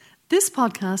This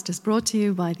podcast is brought to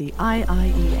you by the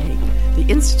IIEA, the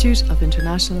Institute of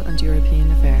International and European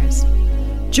Affairs.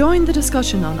 Join the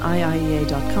discussion on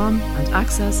IIEA.com and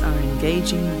access our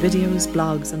engaging videos,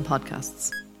 blogs and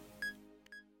podcasts.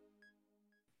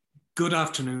 Good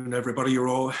afternoon, everybody. You're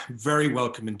all very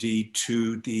welcome indeed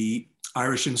to the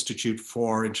Irish Institute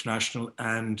for International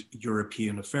and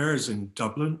European Affairs in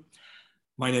Dublin.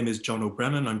 My name is John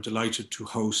O'Brennan. I'm delighted to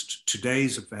host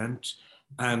today's event,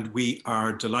 and we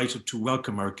are delighted to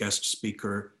welcome our guest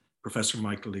speaker, Professor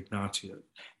Michael Ignatieff.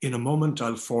 In a moment,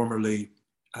 I'll formally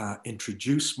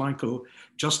introduce Michael.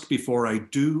 Just before I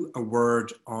do, a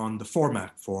word on the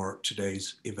format for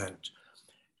today's event.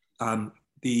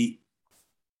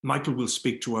 Michael will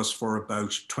speak to us for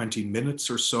about 20 minutes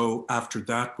or so. After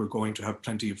that, we're going to have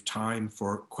plenty of time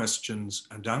for questions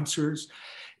and answers.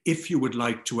 If you would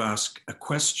like to ask a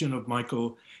question of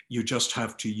Michael, you just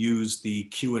have to use the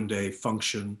Q&A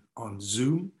function on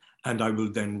Zoom, and I will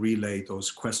then relay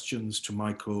those questions to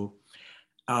Michael.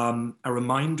 A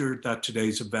reminder that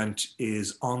today's event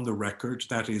is on the record.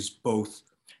 That is both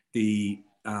the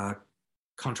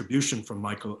contribution from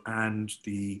Michael and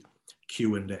the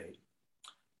Q&A.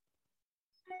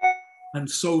 And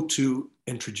so to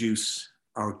introduce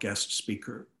our guest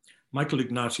speaker, Michael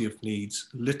Ignatieff needs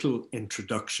little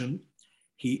introduction.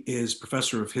 He is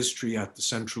Professor of History at the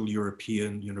Central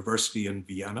European University in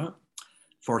Vienna.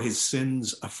 For his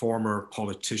sins, a former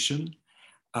politician.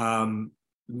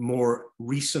 More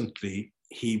recently,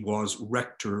 he was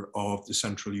rector of the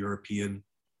Central European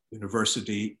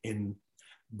University in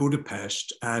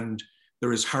Budapest, and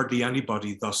there is hardly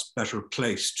anybody thus better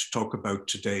placed to talk about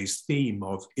today's theme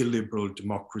of illiberal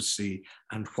democracy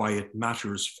and why it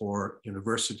matters for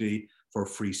university, for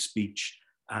free speech,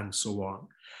 and so on.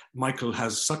 Michael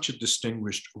has such a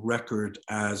distinguished record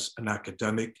as an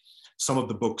academic. Some of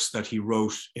the books that he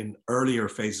wrote in earlier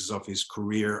phases of his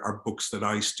career are books that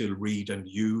I still read and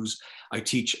use. I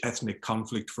teach ethnic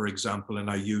conflict, for example, and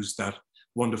I use that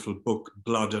wonderful book,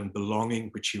 Blood and Belonging,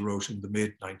 which he wrote in the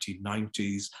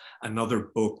mid-1990s. Another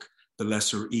book, The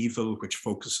Lesser Evil, which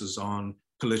focuses on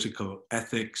political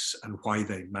ethics and why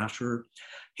they matter.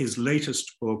 His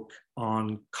latest book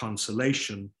on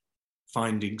consolation,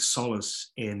 Finding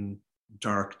Solace in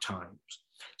Dark Times.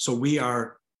 So we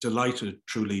are delighted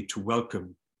truly to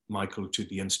welcome Michael to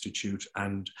the Institute,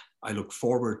 and I look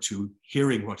forward to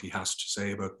hearing what he has to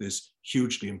say about this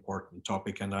hugely important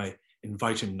topic, and I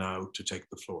invite him now to take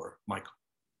the floor. Michael.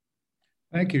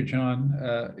 Thank you, John.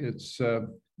 It's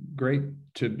great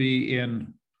to be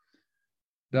in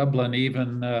Dublin,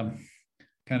 even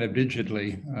kind of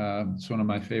digitally. It's one of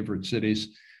my favorite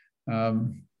cities.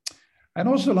 I'd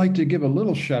also like to give a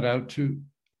little shout out to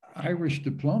Irish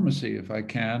diplomacy, if I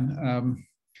can.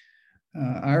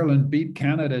 Ireland beat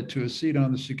Canada to a seat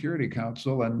on the Security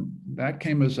Council, and that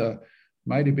came as a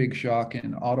mighty big shock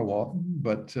in Ottawa,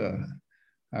 but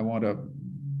I want to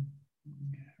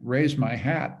raise my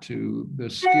hat to the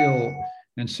skill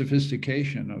and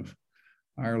sophistication of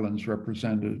Ireland's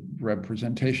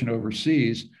representation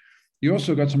overseas. You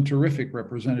also got some terrific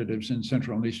representatives in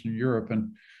Central and Eastern Europe,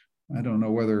 and I don't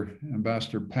know whether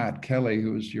Ambassador Pat Kelly,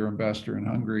 who is your ambassador in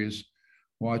Hungary, is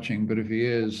watching, but if he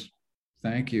is,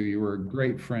 thank you. You were a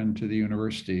great friend to the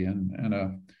university and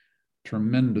a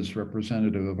tremendous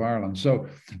representative of Ireland. So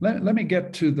let me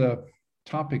get to the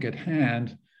topic at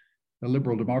hand,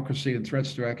 illiberal democracy and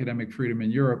threats to academic freedom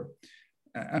in Europe.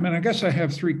 I mean, I guess I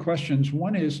have three questions.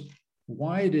 One is,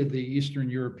 why did the Eastern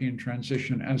European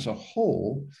transition as a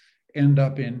whole end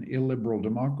up in illiberal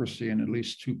democracy in at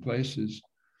least two places?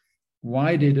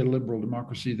 Why did illiberal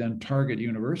democracy then target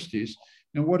universities?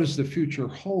 And what does the future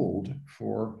hold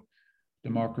for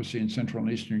democracy in Central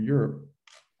and Eastern Europe?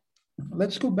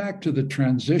 Let's go back to the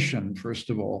transition, first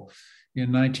of all,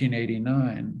 in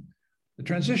 1989. The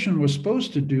transition was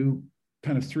supposed to do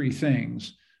kind of three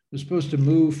things. It was supposed to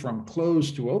move from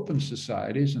closed to open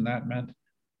societies, and that meant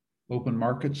open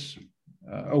markets,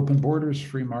 open borders,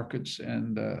 free markets,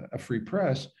 and a free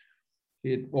press.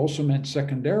 It also meant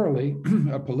secondarily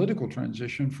a political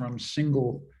transition from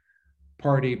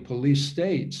single-party police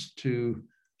states to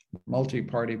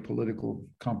multi-party political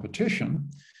competition.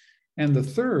 And the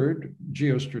third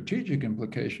geostrategic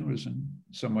implication was in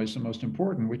some ways the most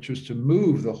important, which was to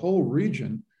move the whole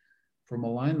region from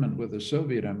alignment with the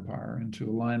Soviet Empire into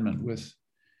alignment with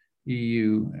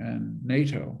EU and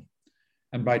NATO.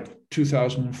 And by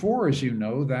 2004, as you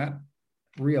know, that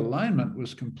realignment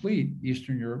was complete.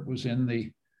 Eastern Europe was in the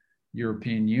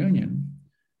European Union.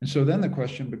 And so then the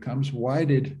question becomes, why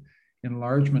did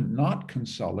enlargement not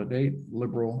consolidate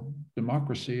liberal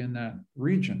democracy in that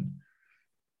region?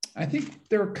 I think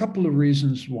there are a couple of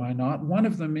reasons why not. One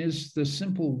of them is the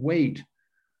simple weight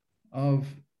of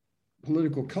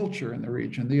political culture in the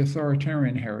region, the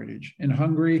authoritarian heritage. In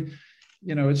Hungary,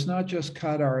 it's not just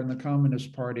Kadar and the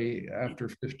Communist Party after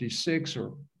 56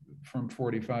 or from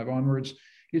 45 onwards.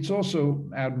 It's also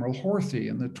Admiral Horthy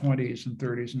in the 20s and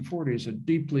 30s and 40s, a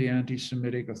deeply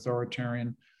anti-Semitic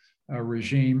authoritarian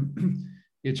regime.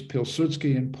 It's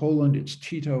Pilsudski in Poland, it's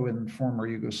Tito in former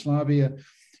Yugoslavia.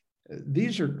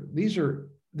 This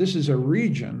is a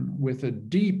region with a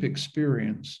deep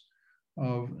experience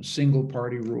of single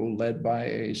party rule led by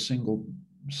a single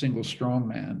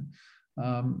strongman.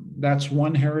 That's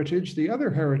one heritage. The other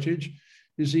heritage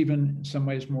is even in some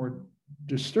ways more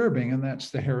disturbing, and that's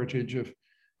the heritage of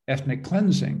ethnic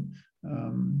cleansing.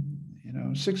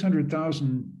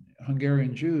 600,000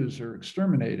 Hungarian Jews are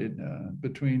exterminated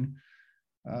between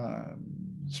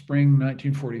spring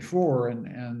 1944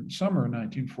 and summer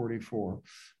 1944.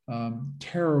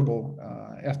 Terrible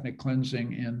ethnic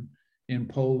cleansing in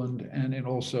Poland and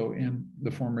also in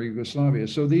the former Yugoslavia.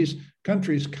 So these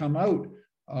countries come out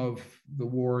of the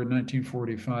war in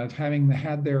 1945 having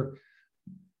had their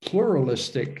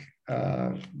pluralistic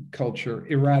culture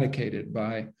eradicated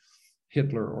by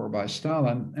Hitler or by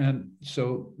Stalin. And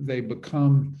so they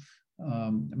become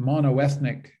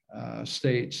monoethnic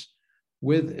states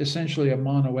with essentially a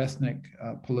monoethnic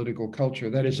political culture.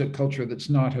 That is a culture that's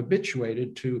not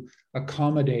habituated to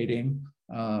accommodating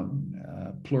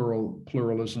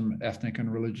pluralism, ethnic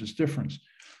and religious difference.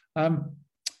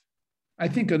 I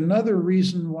think another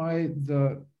reason why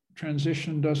the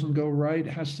transition doesn't go right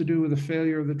has to do with the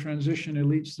failure of the transition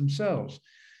elites themselves.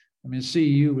 I mean,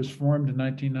 CEU was formed in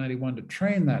 1991 to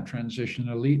train that transition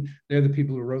elite. They're the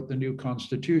people who wrote the new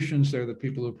constitutions. They're the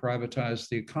people who privatized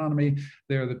the economy.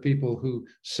 They're the people who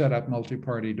set up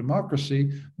multi-party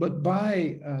democracy. But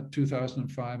by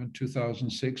 2005 and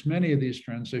 2006, many of these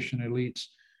transition elites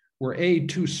were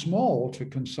too small to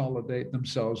consolidate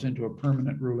themselves into a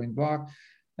permanent ruling bloc.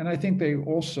 And I think they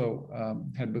also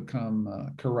had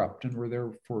become corrupt and were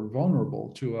therefore vulnerable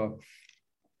to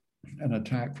an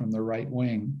attack from the right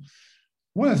wing.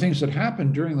 One of the things that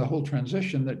happened during the whole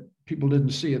transition that people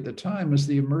didn't see at the time was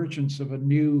the emergence of a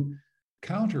new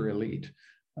counter-elite.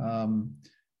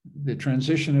 The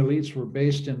transition elites were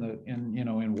based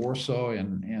in Warsaw,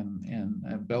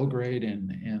 in Belgrade,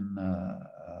 in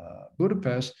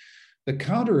Budapest. The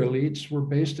counter-elites were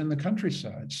based in the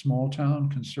countryside, small town,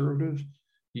 conservative,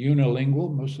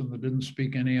 unilingual. Most of them didn't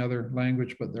speak any other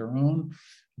language but their own,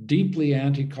 deeply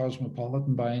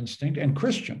anti-cosmopolitan by instinct, and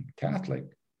Christian, Catholic,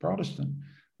 Protestant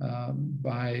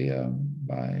by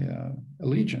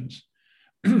allegiance.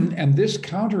 And this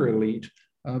counter-elite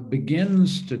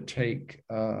begins to take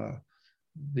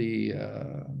the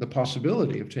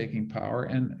possibility of taking power,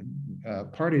 and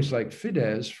parties like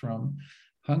Fidesz from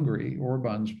Hungary,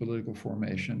 Orban's political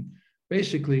formation,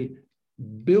 basically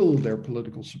build their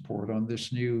political support on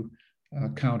this new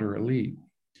counter-elite.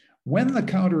 When the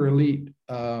counter-elite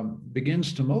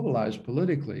begins to mobilize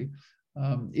politically,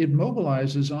 it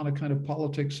mobilizes on a kind of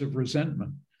politics of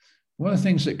resentment. One of the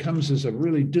things that comes as a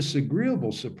really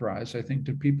disagreeable surprise, I think,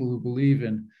 to people who believe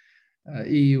in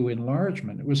EU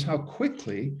enlargement, was how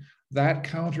quickly that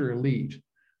counter-elite,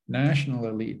 national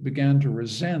elite, began to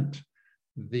resent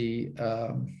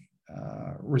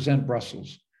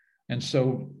Brussels. And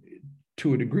so,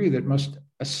 to a degree that must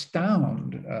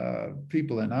astound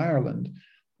people in Ireland,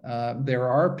 there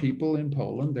are people in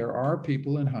Poland, there are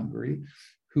people in Hungary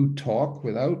who talk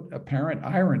without apparent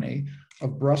irony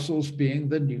of Brussels being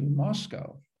the new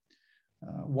Moscow.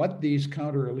 What these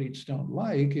counter-elites don't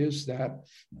like is that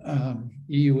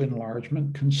EU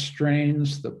enlargement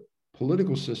constrains the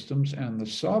political systems and the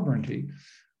sovereignty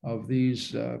of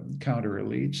these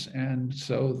counter-elites, and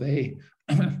so they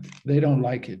don't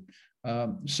like it.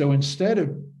 So instead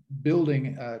of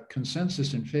building a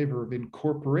consensus in favor of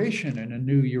incorporation in a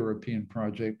new European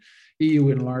project, EU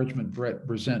enlargement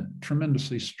present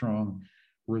tremendously strong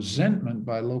resentment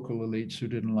by local elites who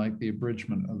didn't like the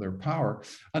abridgment of their power.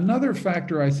 Another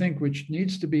factor, I think, which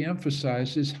needs to be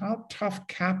emphasized is how tough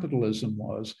capitalism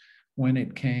was when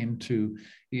it came to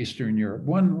Eastern Europe.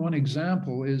 One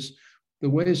example is the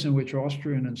ways in which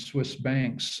Austrian and Swiss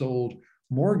banks sold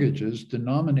mortgages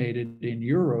denominated in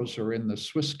euros or in the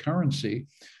Swiss currency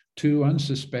to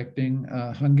unsuspecting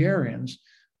Hungarians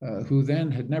who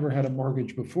then had never had a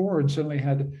mortgage before and suddenly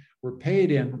were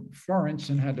paid in forints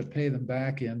and had to pay them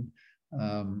back in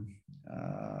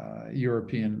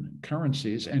European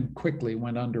currencies and quickly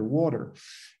went underwater.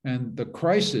 And the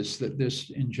crisis that this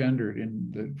engendered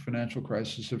in the financial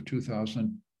crisis of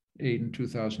 2008 and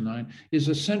 2009 is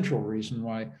a central reason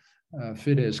why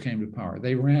Fidesz came to power.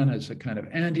 They ran as a kind of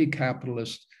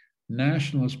anti-capitalist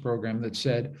nationalist program that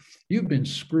said, you've been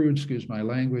screwed, excuse my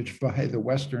language, by the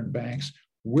Western banks.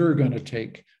 We're going to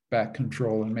take back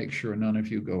control and make sure none of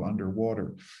you go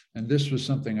underwater. And this was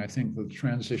something I think the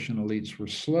transition elites were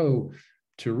slow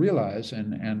to realize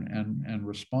and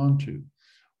respond to.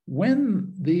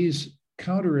 When these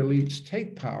counter elites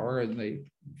take power, and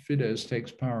Fidesz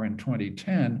takes power in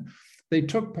 2010, they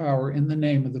took power in the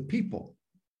name of the people.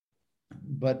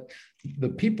 But the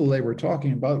people they were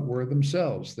talking about were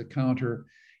themselves, the counter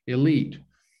elite.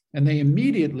 And they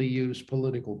immediately used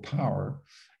political power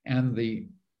and the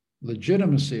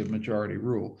legitimacy of majority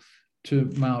rule to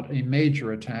mount a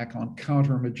major attack on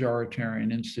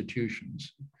counter-majoritarian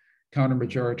institutions.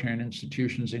 Counter-majoritarian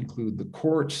institutions include the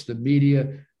courts, the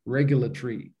media,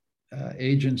 regulatory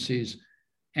agencies,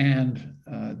 and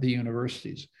the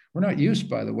universities. We're not used,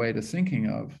 by the way, to thinking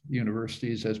of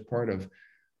universities as part of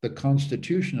the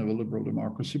constitution of a liberal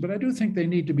democracy, but I do think they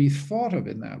need to be thought of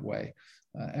in that way,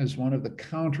 as one of the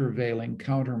countervailing,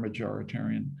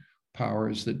 counter-majoritarian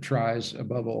powers that tries,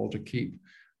 above all, to keep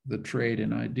the trade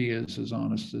in ideas as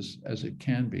honest as it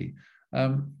can be.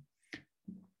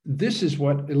 This is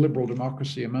what a liberal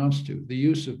democracy amounts to, the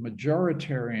use of majority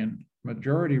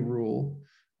rule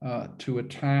to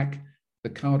attack the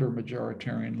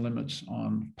counter-majoritarian limits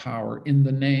on power in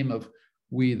the name of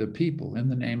we the people, in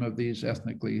the name of these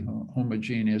ethnically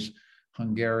homogeneous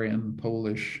Hungarian,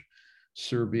 Polish,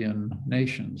 Serbian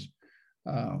nations.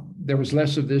 There was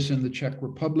less of this in the Czech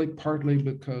Republic, partly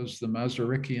because the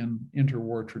Masarykian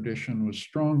interwar tradition was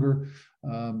stronger,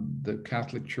 the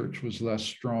Catholic Church was less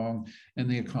strong, and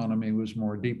the economy was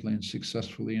more deeply and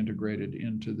successfully integrated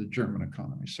into the German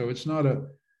economy. So it's not a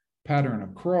pattern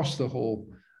across the whole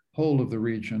of the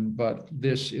region, but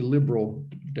this illiberal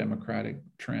democratic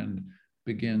trend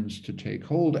begins to take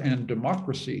hold, and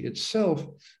democracy itself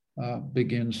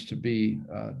begins to be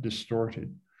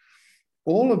distorted.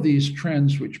 All of these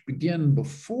trends, which begin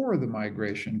before the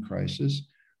migration crisis,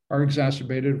 are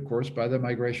exacerbated, of course, by the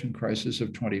migration crisis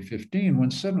of 2015,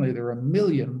 when suddenly there are 1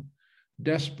 million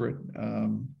desperate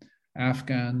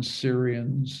Afghans,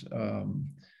 Syrians,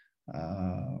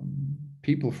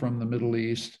 people from the Middle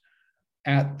East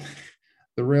at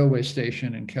the railway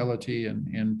station in Keleti and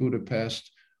in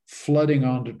Budapest, flooding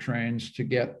onto trains to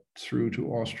get through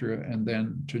to Austria and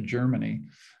then to Germany.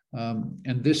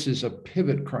 And this is a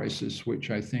pivot crisis, which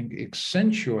I think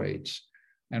accentuates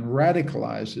and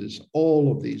radicalizes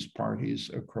all of these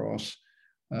parties across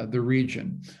the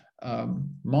region.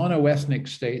 Monoethnic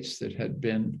states that had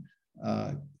been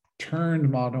turned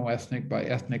monoethnic by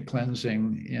ethnic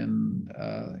cleansing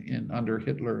in under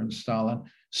Hitler and Stalin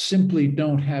simply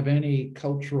don't have any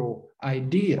cultural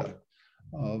idea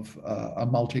of a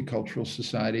multicultural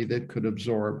society that could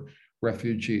absorb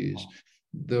refugees.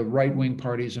 The right-wing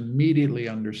parties immediately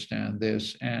understand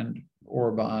this, and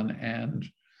Orban and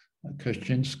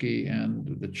Kaczynski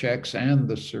and the Czechs and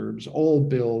the Serbs all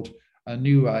build a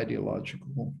new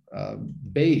ideological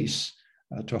base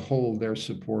to hold their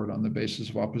support on the basis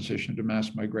of opposition to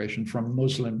mass migration from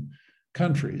Muslim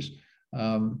countries.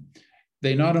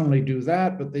 They not only do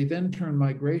that, but they then turn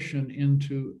migration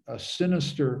into a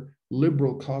sinister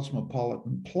liberal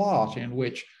cosmopolitan plot in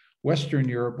which Western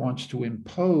Europe wants to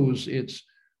impose its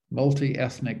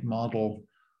multi-ethnic model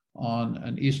on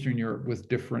an Eastern Europe with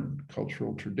different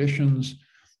cultural traditions.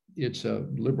 It's a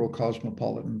liberal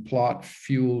cosmopolitan plot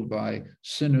fueled by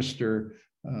sinister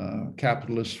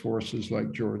capitalist forces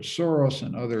like George Soros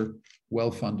and other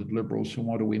well-funded liberals who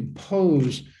want to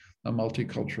impose a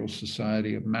multicultural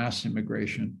society of mass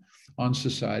immigration on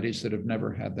societies that have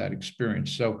never had that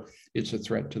experience. So it's a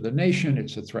threat to the nation,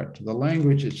 it's a threat to the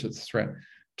language, it's a threat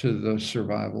to the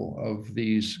survival of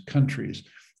these countries.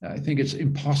 I think it's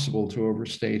impossible to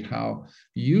overstate how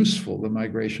useful the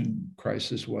migration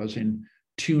crisis was in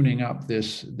tuning up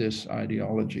this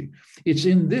ideology. It's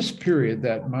in this period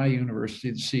that my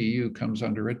university, the CEU, comes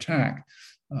under attack.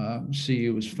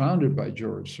 CEU was founded by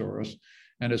George Soros,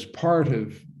 and as part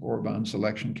of Orban's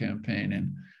election campaign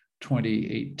in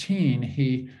 2018,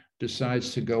 he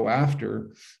decides to go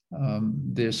after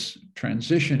this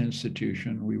transition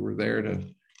institution. We were there to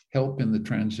help in the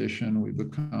transition. We've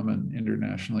become an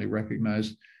internationally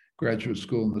recognized graduate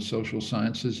school in the social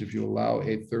sciences. If you allow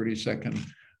a 30-second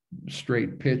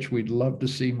straight pitch, we'd love to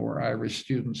see more Irish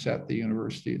students at the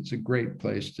university. It's a great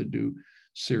place to do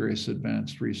serious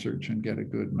advanced research and get a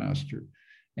good master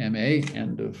MA,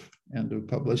 end of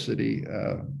publicity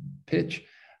pitch.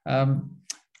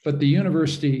 But the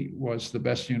university was the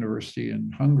best university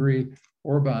in Hungary.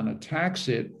 Orban attacks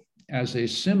it as a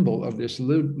symbol of this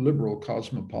liberal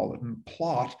cosmopolitan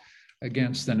plot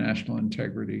against the national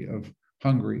integrity of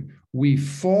Hungary. We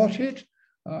fought it.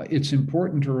 It's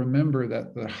important to remember that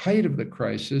at the height of the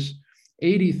crisis,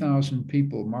 80,000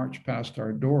 people marched past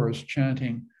our doors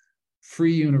chanting,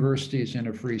 "Free universities in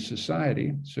a free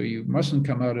society." So you mustn't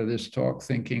come out of this talk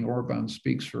thinking Orban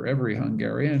speaks for every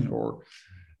Hungarian or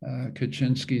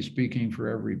Kaczynski speaking for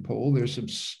every Pole. There's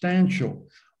substantial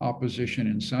opposition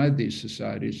inside these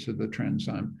societies to the trends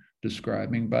I'm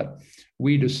describing, but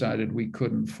we decided we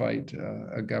couldn't fight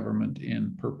a government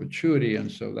in perpetuity,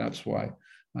 and so that's why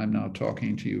I'm now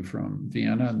talking to you from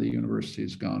Vienna, and the university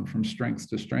has gone from strength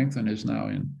to strength and is now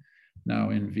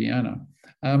in Vienna.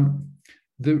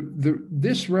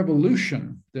 This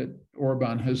revolution that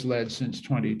Orban has led since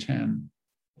 2010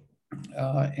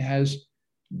 has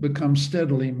become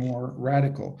steadily more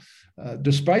radical,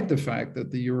 despite the fact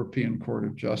that the European Court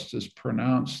of Justice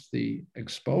pronounced the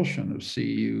expulsion of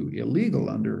CEU illegal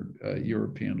under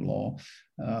European law.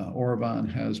 Orban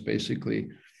has basically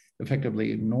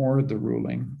effectively ignored the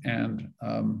ruling, and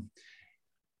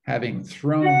having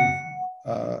thrown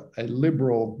a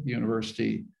liberal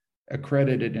university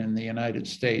accredited in the United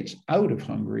States out of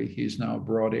Hungary, he's now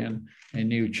brought in a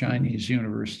new Chinese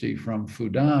university from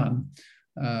Fudan.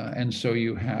 And so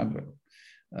you have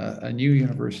a new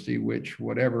university which,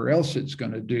 whatever else it's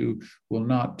going to do, will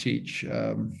not teach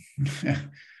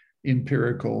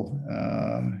empirical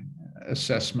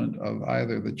assessment of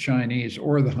either the Chinese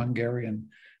or the Hungarian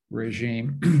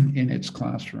regime in its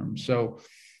classroom. So,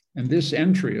 and this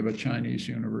entry of a Chinese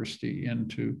university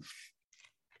into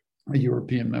a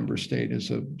European member state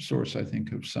is a source, I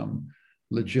think, of some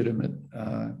legitimate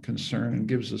concern, and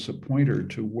gives us a pointer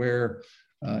to where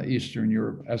Eastern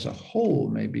Europe as a whole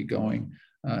may be going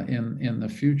in the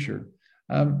future.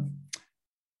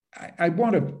 I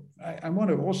want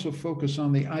to also focus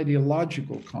on the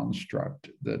ideological construct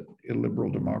that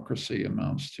illiberal democracy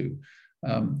amounts to.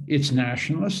 It's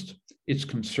nationalist, it's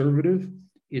conservative,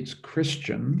 it's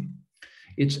Christian,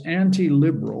 it's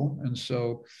anti-liberal, and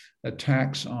so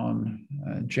attacks on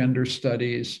gender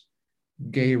studies,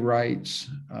 gay rights,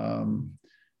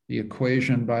 the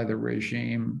equation by the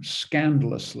regime,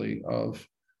 scandalously, of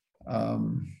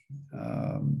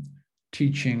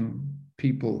teaching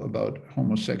people about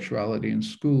homosexuality in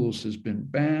schools has been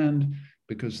banned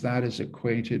because that is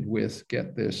equated with,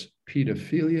 get this,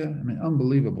 pedophilia. I mean,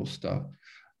 unbelievable stuff.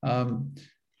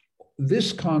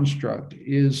 This construct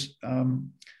is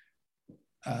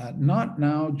not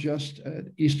now just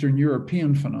an Eastern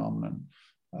European phenomenon.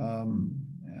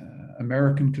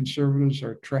 American conservatives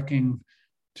are trekking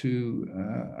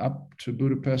up to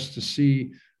Budapest to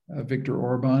see Viktor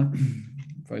Orban,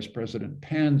 Vice President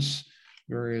Pence,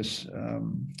 various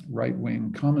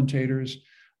right-wing commentators,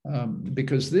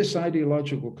 because this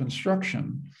ideological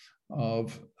construction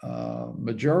of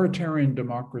majoritarian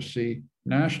democracy,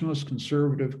 nationalist,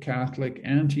 conservative, Catholic,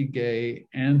 anti-gay,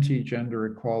 anti-gender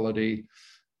equality,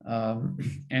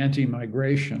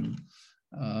 anti-migration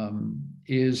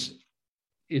is,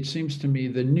 it seems to me,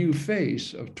 the new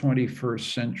face of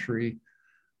 21st century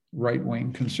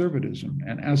right-wing conservatism.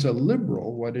 And as a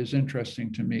liberal, what is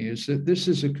interesting to me is that this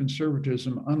is a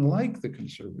conservatism unlike the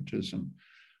conservatism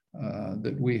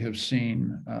that we have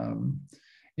seen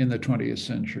in the 20th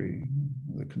century.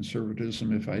 The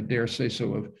conservatism, if I dare say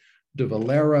so, of de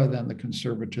Valera, then the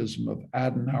conservatism of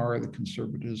Adenauer, the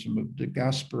conservatism of de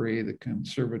Gasperi, the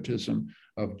conservatism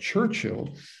of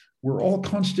Churchill, were all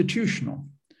constitutional.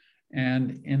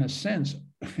 And in a sense,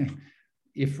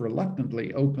 if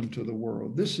reluctantly, open to the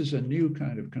world. This is a new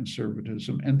kind of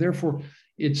conservatism, and therefore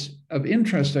it's of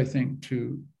interest, I think,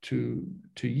 to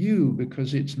you,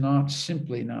 because it's not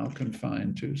simply now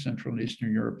confined to Central and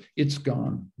Eastern Europe. It's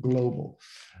gone global.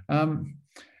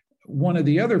 One of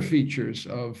the other features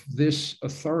of this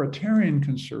authoritarian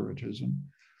conservatism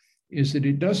is that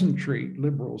it doesn't treat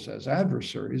liberals as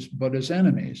adversaries, but as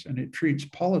enemies, and it treats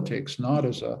politics not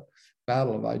as a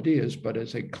battle of ideas, but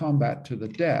as a combat to the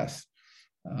death.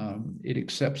 It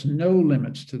accepts no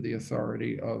limits to the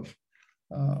authority of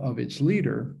its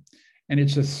leader, and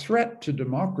it's a threat to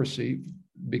democracy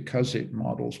because it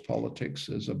models politics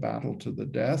as a battle to the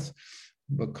death,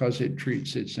 because it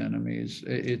treats its enemies,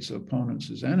 its opponents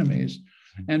as enemies,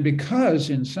 and because,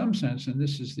 in some sense, and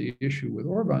this is the issue with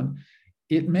Orban,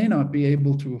 it may not be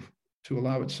able to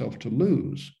allow itself to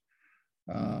lose.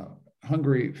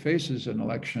 Hungary faces an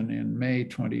election in May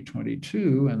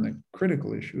 2022, and the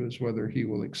critical issue is whether he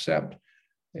will accept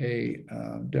a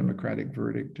democratic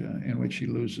verdict in which he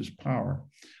loses power.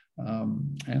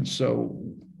 And so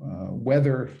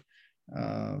whether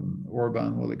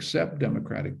Orban will accept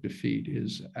democratic defeat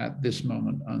is at this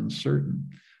moment uncertain.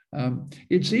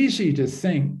 It's easy to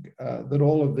think that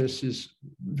all of this is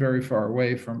very far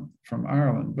away from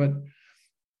Ireland, but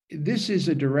this is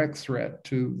a direct threat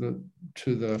to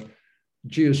the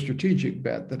geostrategic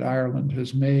bet that Ireland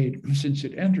has made since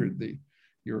it entered the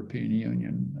European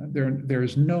Union. There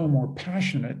is no more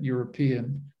passionate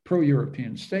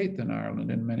pro-European state than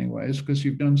Ireland in many ways, because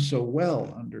you've done so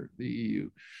well under the EU.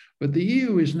 But the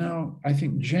EU is now, I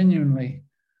think, genuinely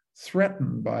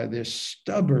threatened by this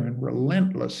stubborn,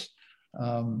 relentless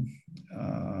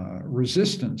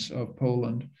resistance of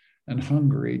Poland and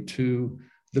Hungary to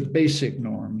the basic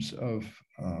norms of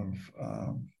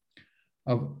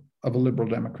a liberal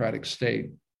democratic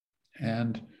state.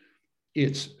 And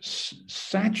it's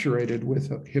saturated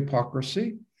with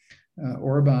hypocrisy.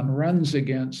 Orban runs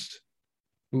against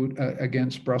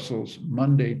Brussels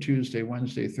Monday, Tuesday,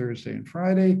 Wednesday, Thursday, and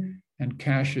Friday, and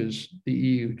cashes the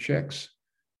EU checks,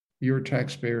 your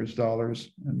taxpayers'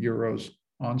 dollars and euros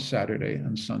on Saturday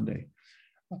and Sunday.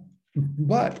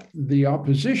 But the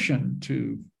opposition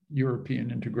to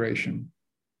European integration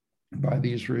by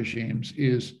these regimes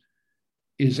is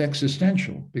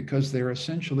existential, because they're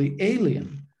essentially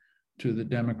alien to the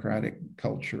democratic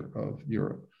culture of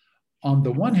Europe. On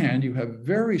the one hand, you have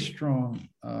very strong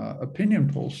opinion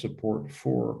poll support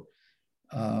for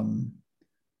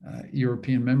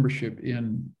European membership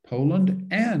in Poland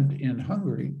and in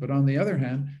Hungary. But on the other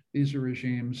hand, these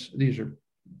are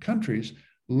countries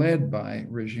led by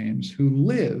regimes who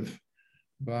live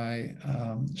by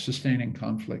sustaining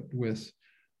conflict with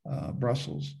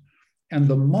Brussels. And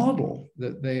the model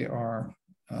that they are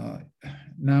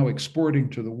now exporting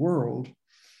to the world,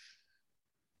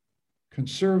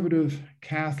 conservative,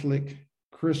 Catholic,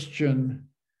 Christian,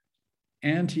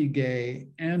 anti-gay,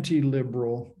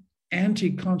 anti-liberal,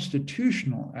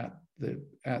 anti-constitutional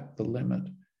at the limit,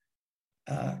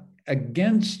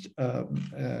 against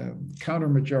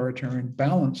counter-majoritarian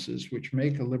balances which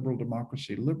make a liberal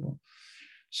democracy liberal,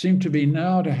 seem to be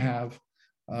now to have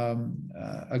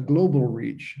a global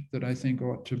reach that I think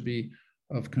ought to be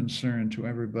of concern to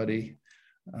everybody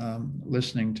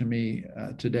listening to me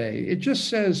today. It just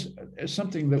says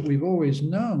something that we've always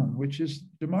known, which is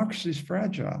democracy is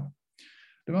fragile.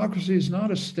 Democracy is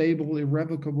not a stable,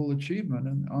 irrevocable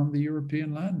achievement on the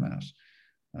European landmass.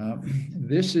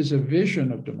 This is a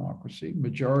vision of democracy,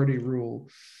 majority rule,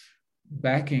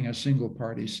 backing a single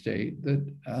party state that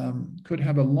could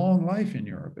have a long life in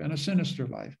Europe and a sinister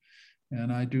life.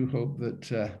 And I do hope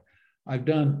that I've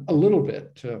done a little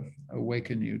bit to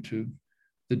awaken you to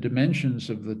the dimensions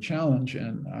of the challenge.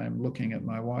 And I'm looking at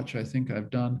my watch. I think I've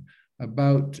done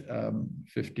about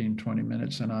 15, 20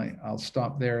 minutes, and I'll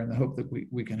stop there in the hope that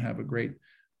we can have a great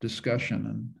discussion.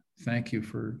 And thank you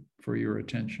for your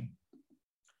attention.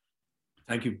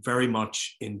 Thank you very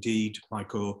much indeed,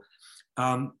 Michael.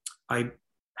 I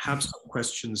have some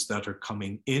questions that are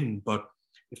coming in, but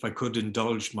if I could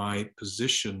indulge my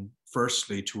position,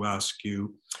 firstly, to ask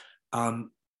you,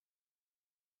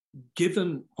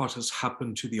 given what has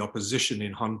happened to the opposition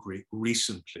in Hungary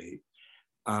recently,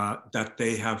 that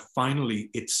they have finally,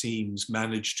 it seems,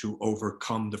 managed to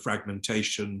overcome the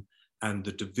fragmentation and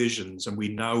the divisions, and we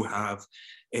now have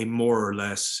a more or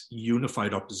less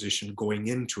unified opposition going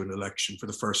into an election for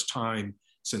the first time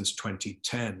since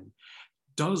 2010.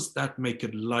 Does that make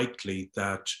it likely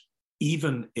that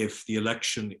even if the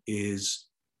election is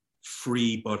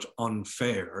free but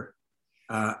unfair,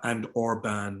 and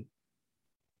Orban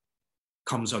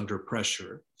comes under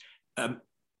pressure,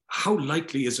 how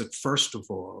likely is it, first of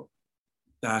all,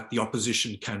 that the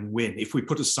opposition can win? If we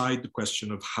put aside the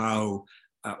question of how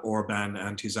Orban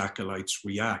and his acolytes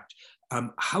react,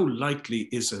 how likely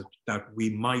is it that we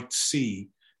might see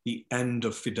the end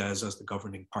of Fidesz as the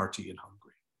governing party in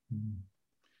Hungary?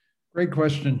 Great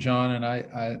question, John. And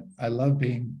I love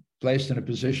being placed in a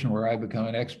position where I become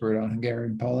an expert on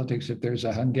Hungarian politics. If there's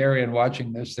a Hungarian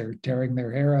watching this, they're tearing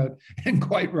their hair out, and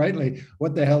quite rightly,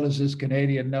 what the hell does this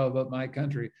Canadian know about my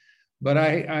country? But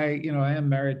I am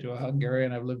married to a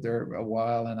Hungarian. I've lived there a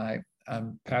while, and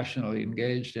I'm passionately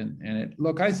engaged in it.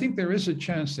 Look, I think there is a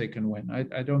chance they can win.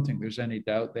 I don't think there's any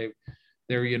doubt.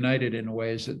 They're united in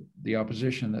ways that the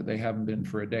opposition that they haven't been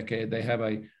for a decade. They have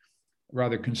a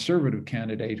rather conservative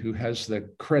candidate who has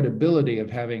the credibility of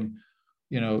having,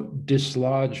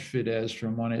 dislodged Fidesz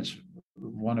from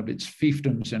one of its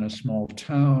fiefdoms in a small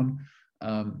town.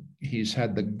 He's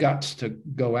had the guts to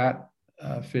go at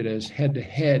Fidesz head to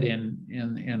head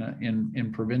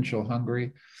in provincial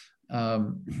Hungary.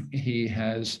 He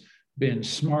has been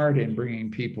smart in bringing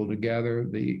people together.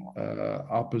 The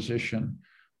opposition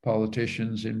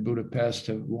politicians in Budapest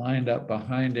have lined up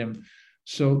behind him.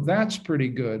 So that's pretty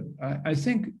good. I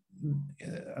think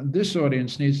this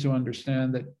audience needs to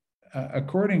understand that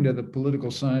according to the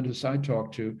political scientists I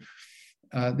talk to,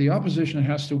 the opposition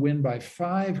has to win by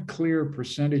 5 clear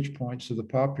percentage points of the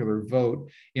popular vote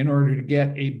in order to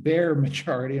get a bare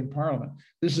majority in parliament.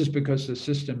 This is because the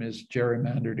system is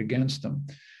gerrymandered against them.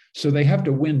 So they have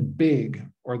to win big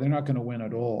or they're not going to win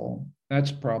at all.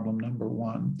 That's problem number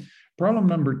one. Problem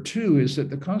number two is that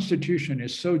the Constitution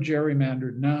is so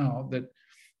gerrymandered now that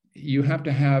you have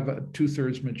to have a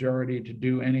 2/3 majority to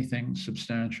do anything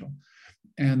substantial.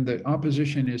 And the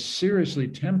opposition is seriously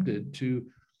tempted to,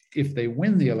 if they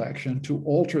win the election, to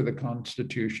alter the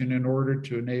Constitution in order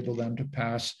to enable them to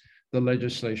pass the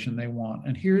legislation they want.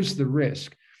 And here's the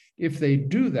risk. If they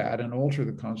do that and alter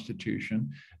the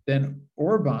Constitution, then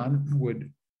Orban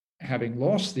would, having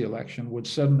lost the election, would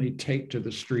suddenly take to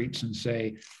the streets and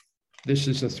say, this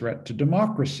is a threat to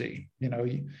democracy. You know,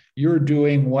 you're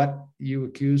doing what you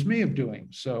accuse me of doing.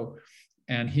 So,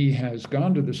 and he has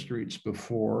gone to the streets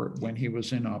before when he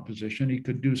was in opposition. He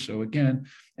could do so again.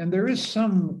 And there is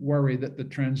some worry that the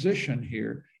transition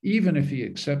here, even if he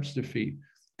accepts defeat,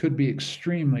 could be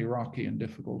extremely rocky and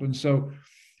difficult. And so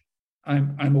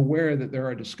I'm aware that there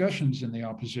are discussions in the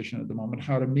opposition at the moment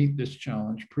how to meet this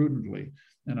challenge prudently,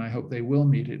 and I hope they will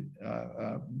meet it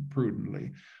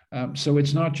prudently. So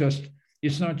it's not just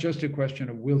a question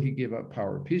of will he give up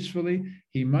power peacefully.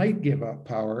 He might give up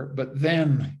power, but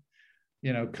then,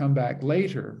 you know, come back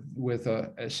later with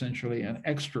essentially an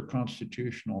extra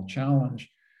constitutional challenge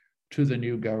to the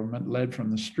new government led from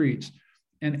the streets.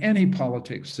 And any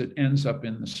politics that ends up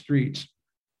in the streets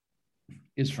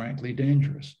is frankly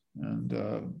dangerous.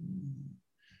 And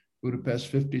Budapest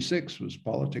 56 was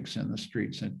politics in the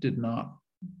streets, and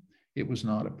it was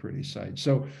not a pretty sight.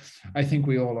 So I think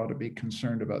we all ought to be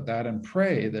concerned about that and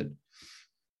pray that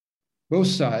both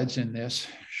sides in this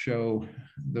show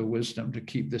the wisdom to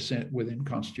keep this within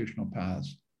constitutional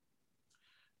paths.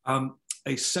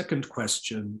 A second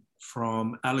question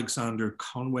from Alexander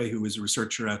Conway, who is a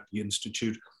researcher at the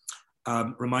Institute,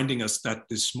 reminding us that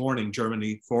this morning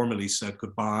Germany formally said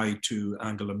goodbye to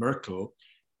Angela Merkel.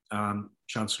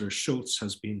 Chancellor Scholz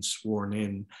has been sworn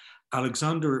in.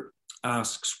 Alexander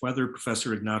asks whether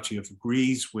Professor Ignatieff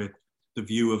agrees with the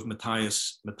view of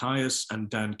Matthias and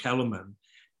Dan Kellerman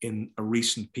in a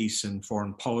recent piece in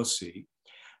Foreign Policy,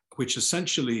 which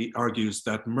essentially argues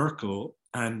that Merkel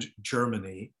and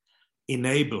Germany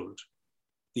enabled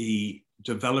the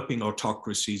developing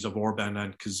autocracies of Orban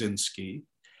and Kaczynski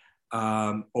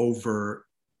over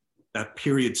that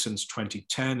period since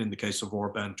 2010, in the case of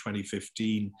Orban,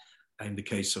 2015, in the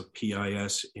case of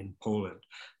PIS in Poland.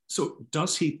 So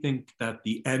does he think that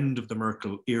the end of the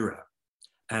Merkel era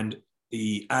and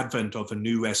the advent of a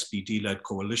new SPD-led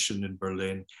coalition in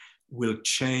Berlin will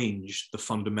change the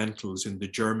fundamentals in the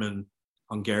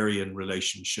German-Hungarian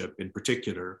relationship in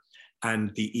particular,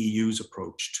 and the EU's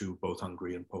approach to both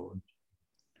Hungary and Poland?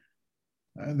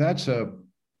 That's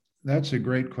a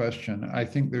great question. I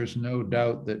think there's no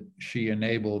doubt that she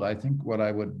enabled. I think what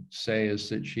I would say is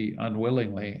that she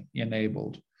unwillingly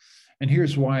enabled. And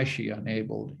here's why she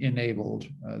enabled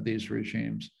these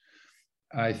regimes.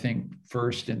 I think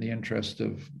first, in the interest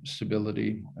of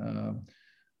stability.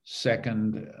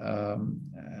 Second,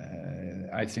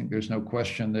 I think there's no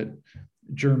question that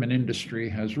German industry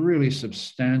has really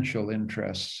substantial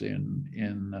interests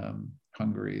in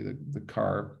Hungary, the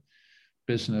car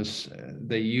business.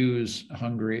 They use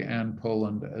Hungary and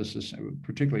Poland,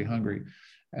 particularly Hungary,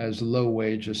 as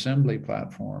low-wage assembly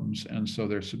platforms. And so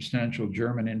there's substantial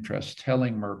German interests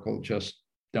telling Merkel, just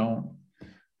don't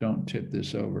tip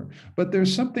this over. But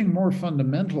there's something more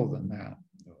fundamental than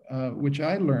that, which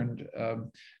I learned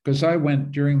because I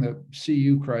went during the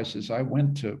CU crisis. I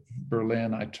went to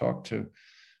Berlin. I talked to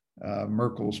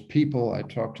Merkel's people. I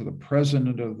talked to the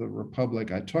president of the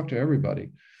republic. I talked to everybody.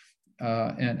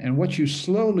 And what you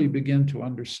slowly begin to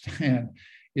understand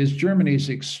is Germany's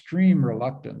extreme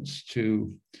reluctance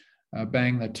to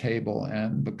bang the table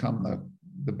and become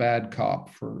the bad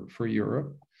cop for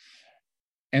Europe.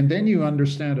 And then you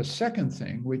understand a second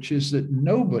thing, which is that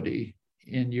nobody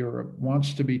in Europe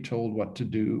wants to be told what to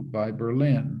do by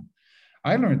Berlin.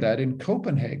 I learned that in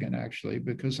Copenhagen, actually,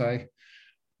 because I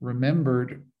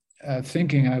remembered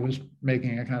thinking I was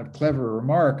making a kind of clever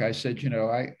remark. I said, you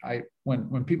know,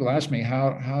 when people ask me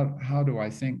how do I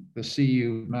think the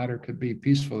CU matter could be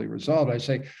peacefully resolved, I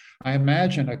say, I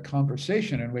imagine a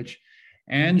conversation in which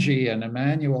Angie and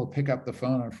Emmanuel pick up the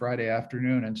phone on Friday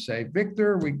afternoon and say,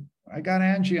 Victor, I got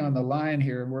Angie on the line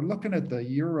here, and we're looking at the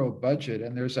Euro budget,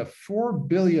 and there's a $4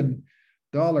 billion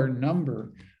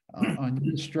number on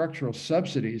structural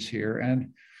subsidies here.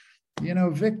 And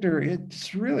Victor,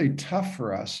 it's really tough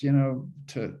for us,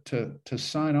 to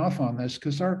sign off on this,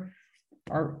 because our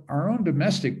own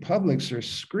domestic publics are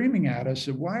screaming at us,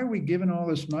 why are we giving all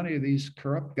this money to these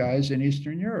corrupt guys in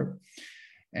Eastern Europe?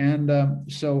 And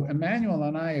so Emmanuel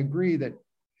and I agree that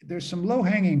there's some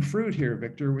low-hanging fruit here,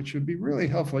 Victor, which would be really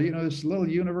helpful. This little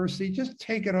university, just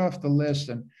take it off the list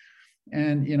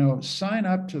and sign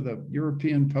up to the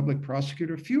European Public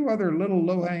Prosecutor, a few other little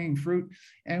low-hanging fruit,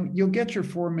 and you'll get your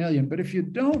 4 million. But if you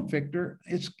don't, Victor,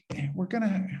 it's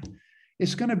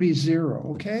gonna be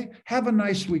zero, okay? Have a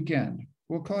nice weekend.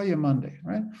 We'll call you Monday,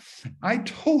 right? I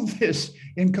told this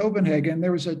in Copenhagen.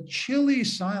 There was a chilly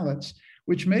silence,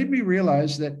 which made me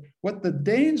realize that what the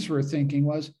Danes were thinking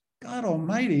was, God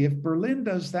almighty, if Berlin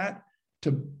does that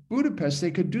to Budapest,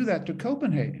 they could do that to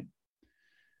Copenhagen.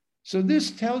 So this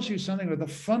tells you something about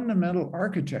the fundamental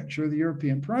architecture of the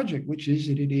European project, which is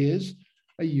that it is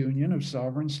a union of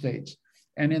sovereign states.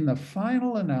 And in the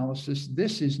final analysis,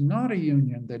 this is not a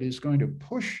union that is going to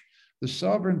push the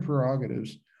sovereign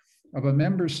prerogatives of a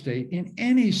member state in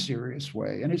any serious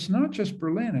way. And it's not just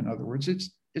Berlin, in other words,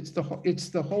 it's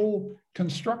the whole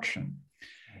construction.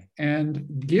 And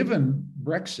given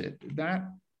Brexit, that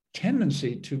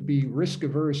tendency to be risk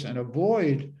averse and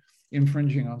avoid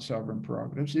infringing on sovereign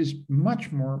prerogatives is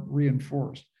much more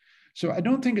reinforced. So I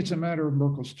don't think it's a matter of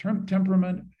Merkel's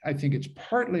temperament. I think it's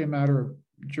partly a matter of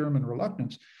German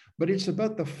reluctance, but it's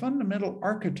about the fundamental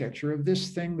architecture of this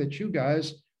thing that you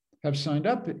guys have signed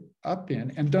up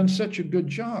in and done such a good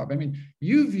job. I mean,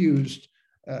 you've used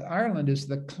Ireland is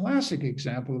the classic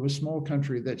example of a small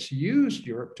country that's used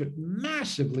Europe to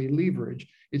massively leverage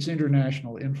its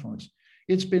international influence.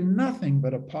 It's been nothing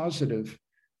but a positive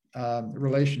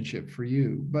relationship for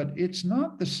you, but it's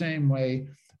not the same way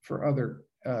for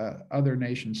other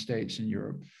nation states in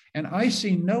Europe. And I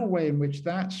see no way in which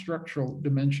that structural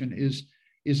dimension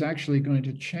is actually going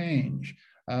to change.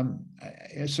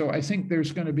 So I think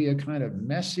there's going to be a kind of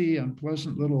messy,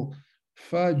 unpleasant little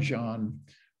fudge on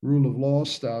rule of law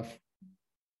stuff.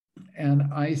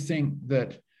 And I think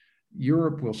that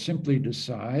Europe will simply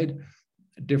decide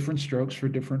different strokes for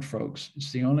different folks.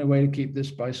 It's the only way to keep this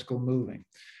bicycle moving.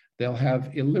 They'll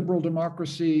have illiberal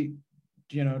democracy,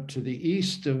 to the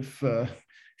east of,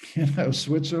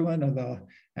 Switzerland, and they'll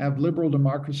have liberal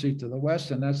democracy to the west,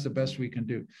 and that's the best we can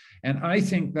do. And I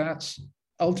think that's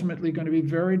ultimately going to be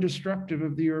very destructive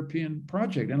of the European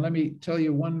project. And let me tell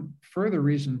you one further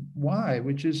reason why,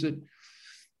 which is that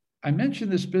I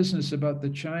mentioned this business about the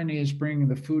Chinese bringing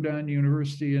the Fudan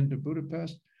University into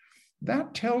Budapest.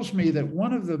 That tells me that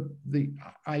one of the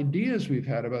ideas we've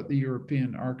had about the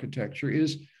European architecture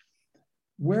is,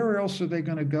 where else are they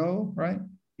going to go, right?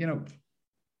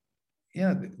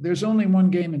 There's only one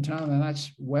game in town, and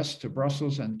that's west to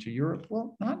Brussels and to Europe.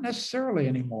 Well, not necessarily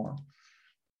anymore.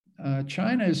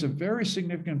 China is a very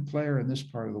significant player in this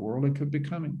part of the world. It could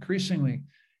become increasingly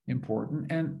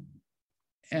important.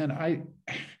 And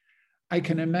I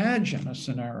can imagine a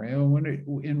scenario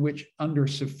in which, under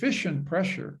sufficient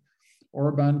pressure,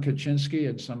 Orban, Kaczynski,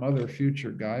 and some other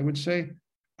future guy would say,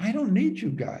 I don't need you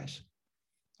guys.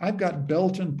 I've got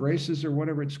belt and braces, or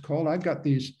whatever it's called. I've got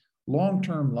these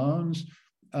long-term loans.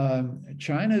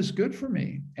 China is good for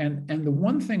me. And the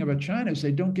one thing about China is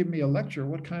they don't give me a lecture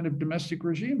what kind of domestic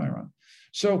regime I run.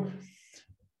 So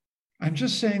I'm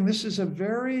just saying this is a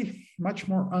very much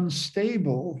more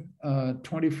unstable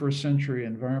 21st century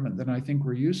environment than I think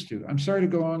we're used to. I'm sorry to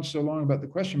go on so long about the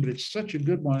question, but it's such a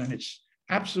good one, and it's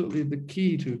absolutely the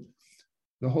key to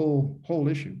the whole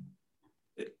issue.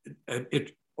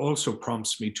 It also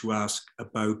prompts me to ask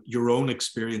about your own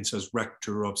experience as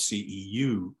rector of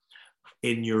CEU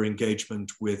in your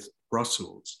engagement with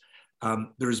Brussels.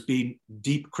 There has been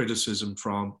deep criticism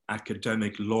from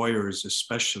academic lawyers,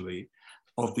 especially,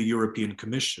 of the European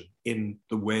Commission in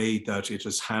the way that it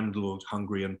has handled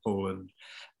Hungary and Poland,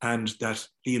 and that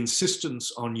the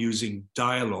insistence on using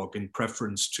dialogue in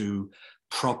preference to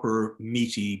proper,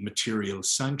 meaty material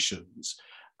sanctions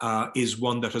is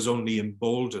one that has only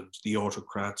emboldened the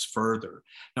autocrats further.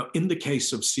 Now, in the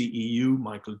case of CEU,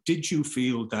 Michael, did you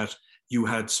feel that you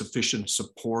had sufficient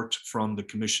support from the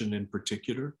Commission in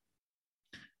particular?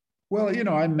 Well,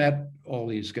 I met all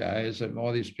these guys and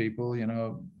all these people.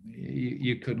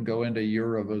 You couldn't go into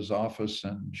Jourova's office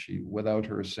without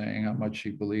her saying how much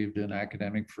she believed in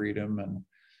academic freedom, and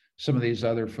some of these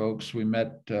other folks. We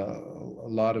met a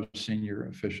lot of senior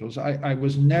officials. I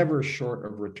was never short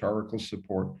of rhetorical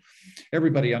support.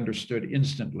 Everybody understood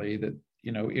instantly that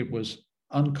it was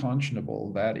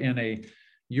unconscionable that in a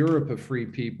Europe of free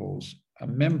peoples, a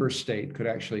member state could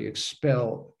actually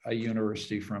expel a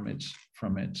university from its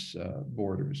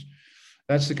borders.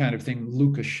 That's the kind of thing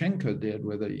Lukashenko did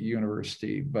with a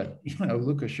university, but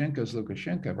Lukashenko's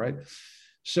Lukashenko, right?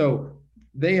 So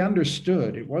they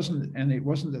understood it wasn't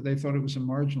that they thought it was a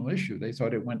marginal issue. They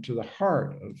thought it went to the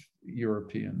heart of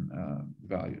European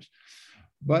values.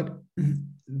 But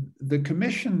the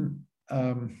commission,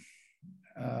 the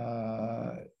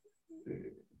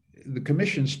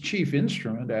commission's chief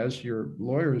instrument, as your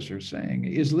lawyers are saying,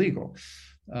 is legal.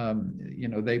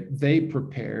 They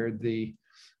prepared the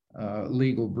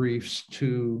legal briefs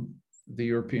to the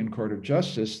European Court of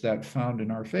Justice that found in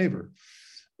our favor.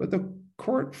 But the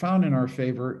court found in our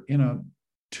favor in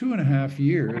 2.5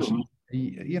 years,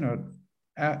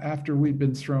 after we'd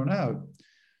been thrown out.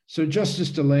 So justice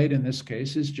delayed in this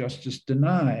case is justice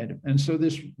denied. And so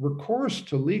this recourse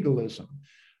to legalism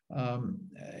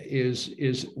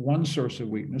is one source of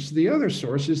weakness. The other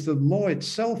source is the law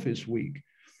itself is weak.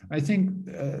 I think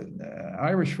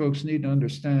Irish folks need to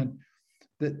understand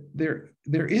that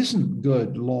there isn't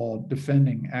good law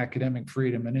defending academic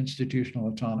freedom and institutional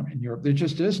autonomy in Europe. There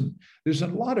just isn't. There's a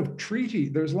lot of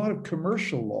there's a lot of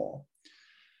commercial law.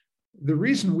 The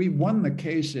reason we won the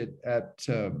case at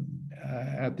the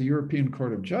European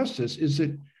Court of Justice is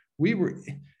that we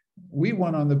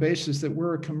won on the basis that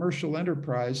we're a commercial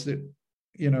enterprise that,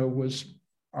 was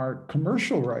our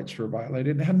commercial rights were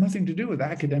violated. It had nothing to do with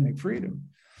academic freedom.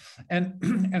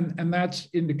 And that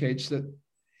indicates that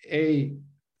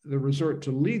the resort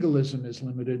to legalism is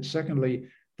limited. Secondly,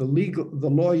 the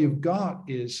law you've got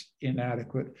is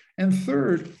inadequate. And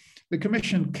third, the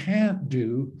commission can't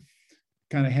do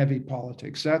kind of heavy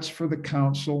politics. That's for the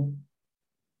council.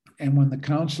 And when the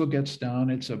council gets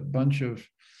down, it's a bunch of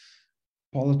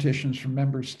politicians from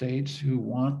member states who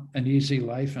want an easy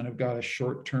life and have got a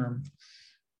short-term,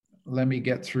 let me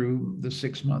get through the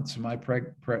 6 months of my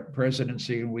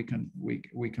presidency and we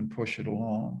can push it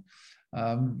along.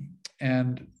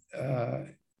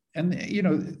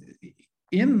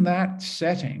 In that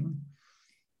setting,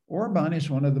 Orban is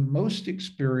one of the most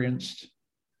experienced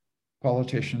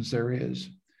politicians there is.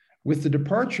 With the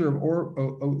departure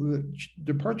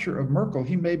of Merkel,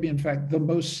 he may be, in fact, the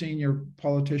most senior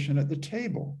politician at the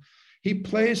table. He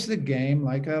plays the game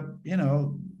like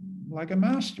a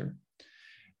master.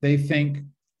 They think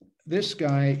this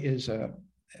guy is a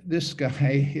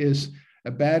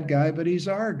bad guy, but he's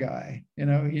our guy.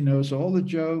 He knows all the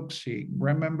jokes. He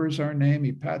remembers our name.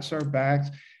 He pats our backs.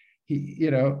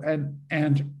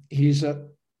 And he's a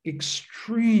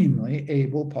extremely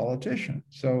able politician.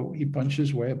 So he punches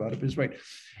his way about his weight.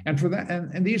 And for that,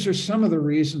 and these are some of the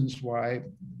reasons why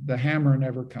the hammer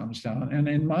never comes down. And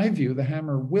in my view, the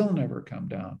hammer will never come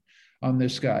down on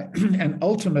this guy. And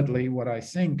ultimately, what I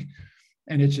think,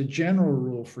 and it's a general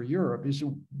rule for Europe, is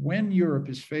when Europe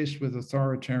is faced with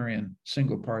authoritarian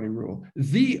single-party rule,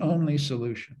 the only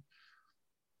solution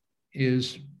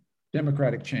is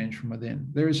democratic change from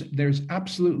within. There's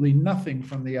absolutely nothing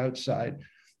from the outside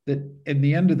that, in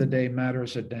the end of the day,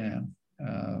 matters a damn.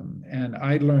 And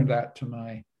I learned that to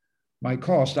my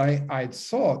cost. I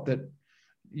thought that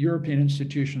European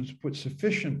institutions put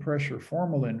sufficient pressure,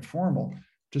 formal and informal,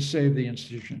 to save the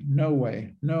institution. No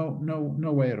way, no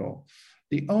way at all.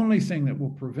 The only thing that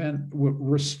will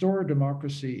restore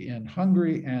democracy in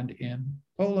Hungary and in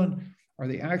Poland are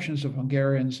the actions of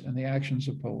Hungarians and the actions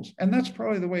of Poles. And that's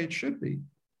probably the way it should be.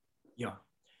 Yeah.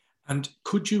 And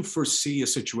could you foresee a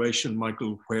situation,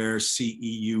 Michael, where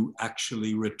CEU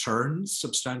actually returns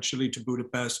substantially to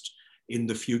Budapest in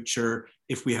the future?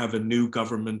 If we have a new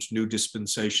government, new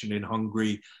dispensation in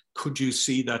Hungary, could you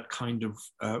see that kind of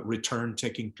return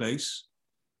taking place?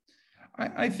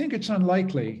 I think it's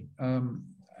unlikely.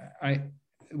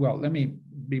 Well, let me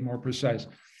be more precise.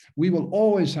 We will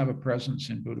always have a presence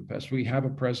in Budapest. We have a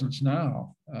presence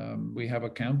now. We have a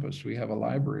campus, we have a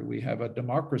library, we have a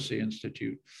democracy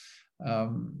institute,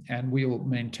 and we will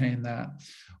maintain that.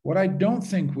 What I don't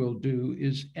think we'll do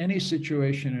is any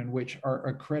situation in which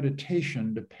our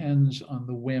accreditation depends on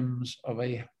the whims of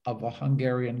a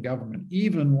Hungarian government,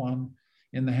 even one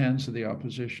in the hands of the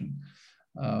opposition,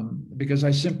 because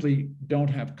I simply don't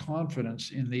have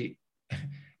confidence in the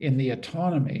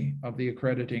autonomy of the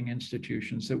accrediting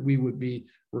institutions that we would be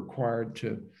required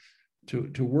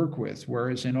to work with.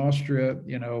 Whereas in Austria,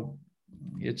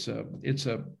 it's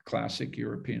a classic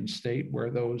European state where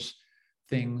those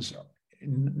things,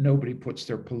 nobody puts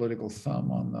their political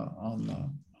thumb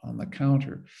on the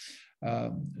counter.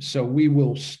 So we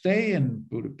will stay in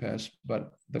Budapest,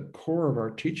 but the core of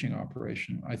our teaching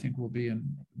operation, I think, will be in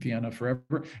Vienna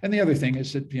forever. And the other thing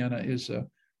is that Vienna is a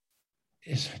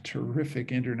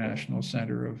terrific international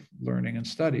center of learning and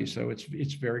study. So it's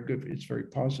very good. It's very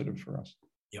positive for us.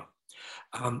 Yeah.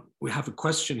 We have a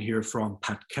question here from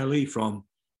Pat Kelly from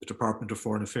the Department of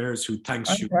Foreign Affairs, who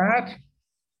thanks you. Pat.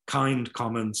 Kind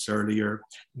comments earlier.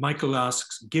 Michael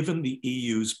asks, given the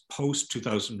EU's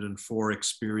post-2004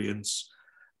 experience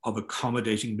of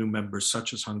accommodating new members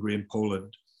such as Hungary and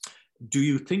Poland, do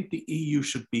you think the EU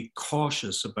should be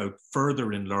cautious about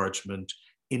further enlargement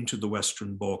into the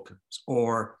Western Balkans?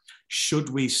 Or should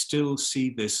we still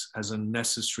see this as a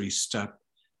necessary step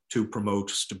to promote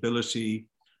stability,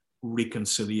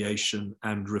 reconciliation,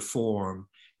 and reform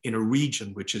in a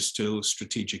region which is still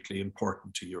strategically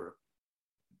important to Europe?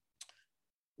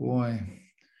 Boy,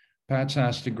 Pat's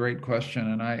asked a great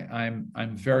question, and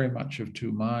I'm very much of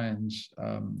two minds.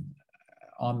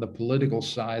 On the political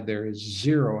side, there is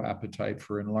zero appetite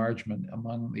for enlargement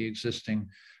among the existing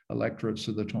electorates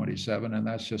of the 27, and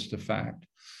that's just a fact.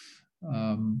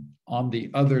 On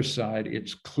the other side,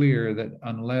 it's clear that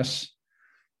unless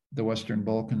the Western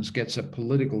Balkans gets a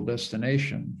political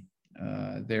destination,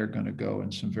 they're going to go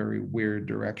in some very weird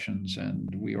directions,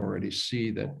 and we already see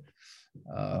that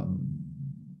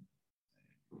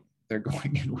they're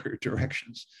going in weird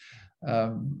directions.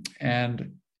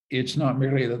 And it's not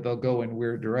merely that they'll go in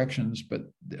weird directions, but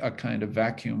a kind of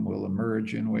vacuum will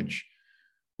emerge in which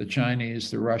the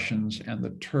Chinese, the Russians, and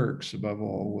the Turks, above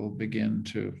all, will begin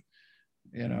to,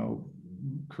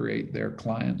 create their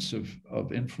clients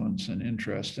of influence and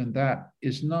interest. And that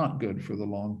is not good for the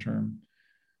long-term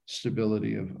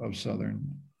stability of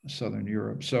Southern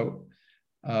Europe. So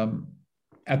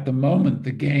at the moment,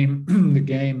 the game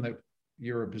that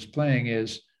Europe is playing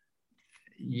is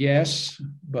yes,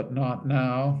 but not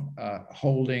now,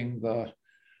 holding the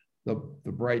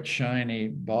bright, shiny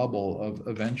bauble of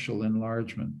eventual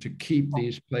enlargement to keep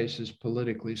these places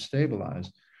politically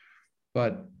stabilized.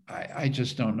 But I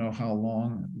just don't know how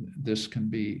long this can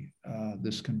be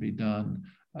done.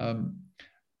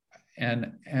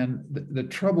 And the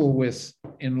trouble with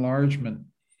enlargement,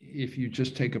 if you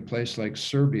just take a place like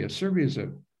Serbia is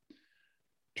a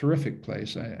terrific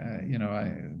place.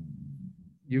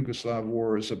 Yugoslav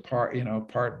war is a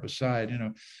part beside,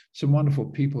 some wonderful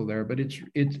people there, but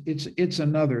it's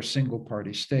another single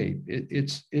party state.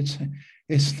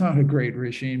 It's not a great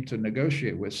regime to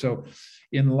negotiate with. So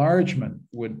enlargement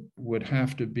would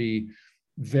have to be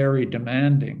very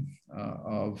demanding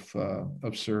of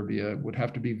Serbia, would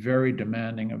have to be very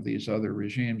demanding of these other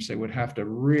regimes. They would have to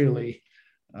really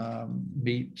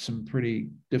meet some pretty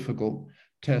difficult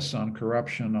tests on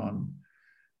corruption, on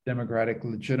democratic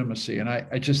legitimacy. And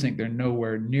I just think they're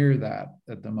nowhere near that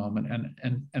at the moment.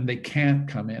 And they can't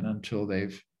come in until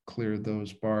they've cleared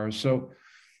those bars. So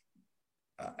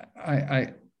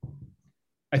I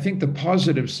think the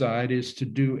positive side is to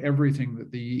do everything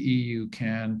that the EU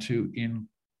can to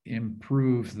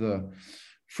improve the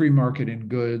free market in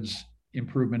goods,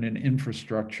 improvement in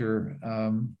infrastructure,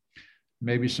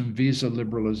 maybe some visa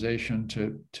liberalization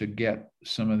to get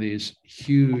some of these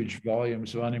huge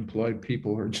volumes of unemployed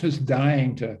people who are just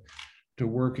dying to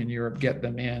work in Europe, get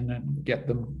them in and get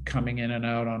them coming in and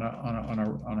out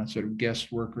on a sort of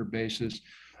guest worker basis.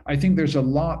 I think there's a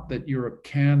lot that Europe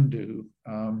can do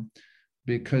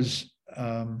because,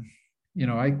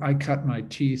 I cut my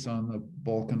teeth on the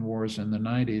Balkan Wars in the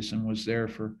 90s and was there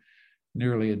for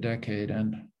nearly a decade.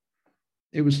 And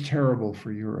it was terrible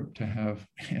for Europe to have,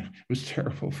 it was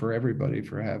terrible for everybody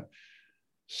to have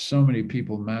so many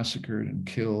people massacred and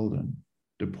killed and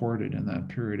deported in that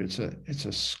period. It's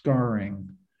a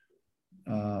scarring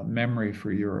memory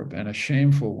for Europe, and a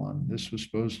shameful one. This was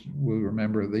supposed to, we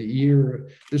remember the year,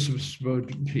 this was supposed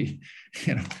to be,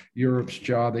 Europe's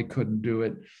job. They couldn't do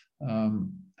it.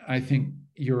 I think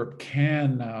Europe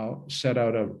can now set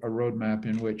out a roadmap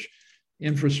in which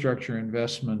infrastructure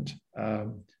investment,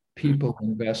 people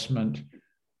investment,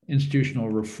 institutional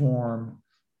reform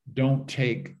don't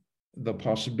take the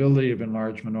possibility of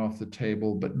enlargement off the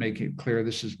table, but make it clear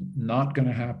this is not going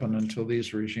to happen until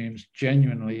these regimes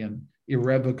genuinely and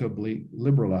irrevocably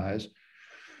liberalize.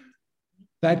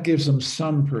 That gives them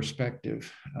some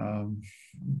perspective,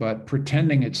 but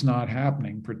pretending it's not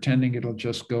happening, pretending it'll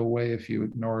just go away if you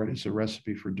ignore it, is a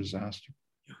recipe for disaster.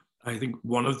 I think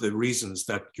one of the reasons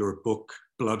that your book,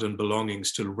 Blood and Belonging,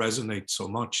 still resonates so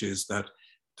much is that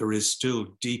there is still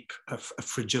deep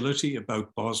fragility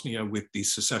about Bosnia with the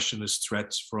secessionist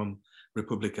threats from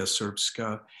Republika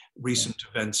Srpska. Recent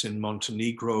events in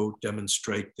Montenegro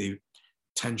demonstrate the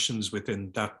tensions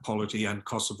within that polity, and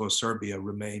Kosovo-Serbia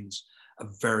remains a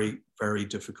very, very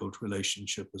difficult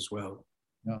relationship as well.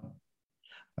 Yeah.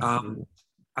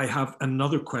 I have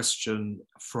another question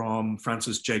from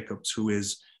Francis Jacobs, who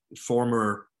is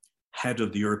former head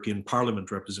of the European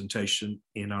Parliament representation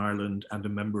in Ireland and a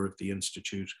member of the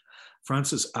Institute.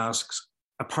 Francis asks,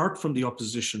 apart from the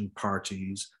opposition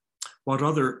parties, what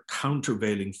other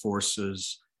countervailing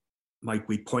forces might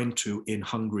we point to in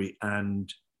Hungary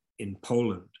and in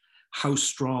Poland? How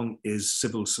strong is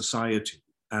civil society?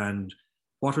 And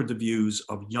what are the views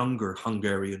of younger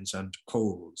Hungarians and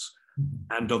Poles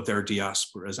and of their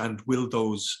diasporas? And will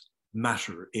those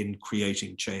matter in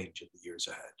creating change in the years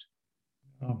ahead?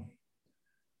 Oh,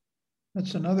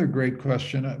 that's another great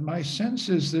question. My sense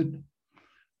is that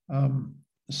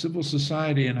civil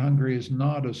society in Hungary is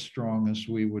not as strong as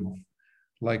we would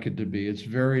like it to be. It's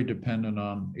very dependent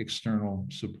on external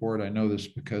support. I know this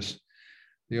because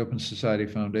the Open Society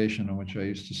Foundation, on which I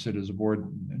used to sit as a board,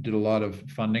 did a lot of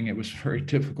funding. It was very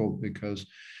difficult because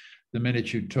the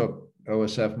minute you took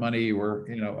OSF money, you were,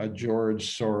 a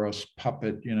George Soros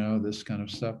puppet, this kind of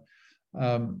stuff.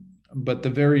 But the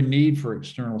very need for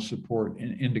external support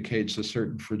indicates a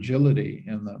certain fragility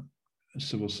in the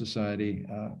civil society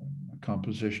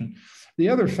composition. The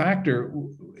other factor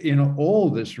in all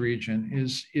this region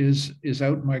is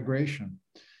out-migration.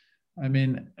 I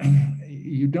mean,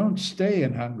 you don't stay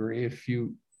in Hungary if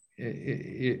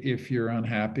you're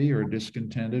unhappy or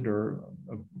discontented or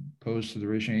opposed to the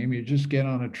regime. You just get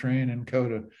on a train and go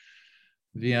to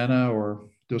Vienna or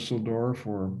Dusseldorf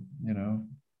or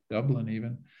Dublin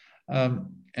even,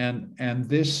 and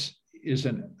this is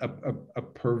a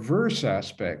perverse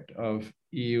aspect of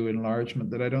EU enlargement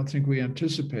that I don't think we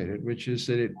anticipated, which is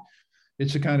that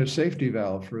it's a kind of safety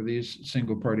valve for these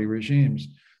single-party regimes.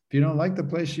 If you don't like the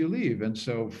place, you leave. And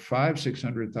so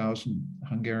 500,000-600,000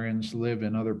 Hungarians live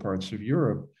in other parts of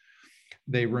Europe.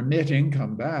 They remit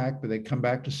income back, but they come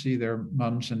back to see their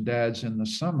mums and dads in the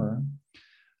summer.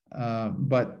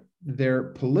 But their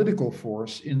political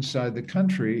force inside the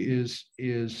country is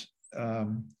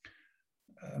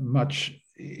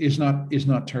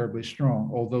not terribly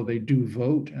strong, although they do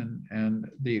vote, and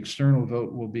the external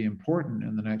vote will be important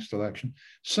in the next election.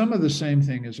 Some of the same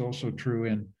thing is also true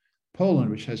in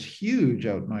Poland, which has huge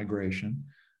out-migration,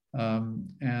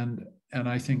 and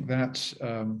I think that's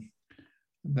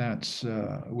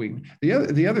weak.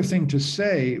 The other thing to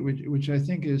say, which I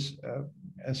think is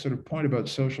a sort of point about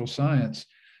social science.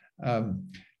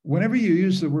 Whenever you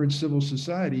use the word civil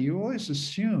society, you always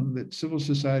assume that civil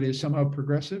society is somehow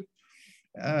progressive.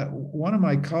 One of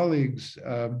my colleagues,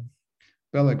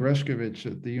 Bela Greszkiewicz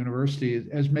at the university,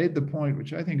 has made the point,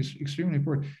 which I think is extremely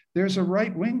important. There's a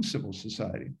right-wing civil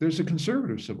society. There's a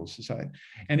conservative civil society.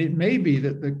 And it may be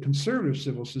that the conservative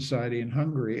civil society in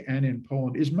Hungary and in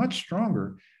Poland is much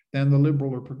stronger than the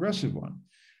liberal or progressive one.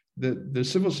 The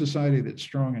civil society that's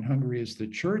strong in Hungary is the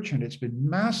church, and it's been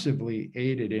massively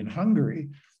aided in Hungary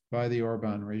by the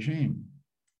Orbán regime.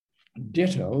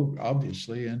 Ditto,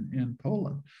 obviously, in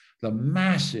Poland. The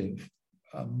massive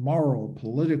moral,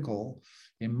 political,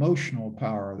 emotional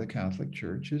power of the Catholic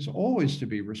Church is always to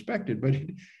be respected, but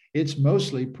it's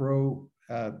mostly pro-regime,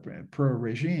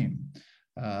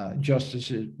 just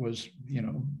as it was,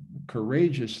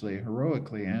 courageously,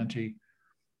 heroically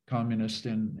anti-communist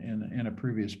in a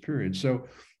previous period. So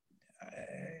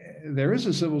there is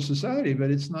a civil society,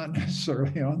 but it's not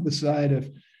necessarily on the side of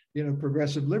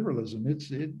progressive liberalism.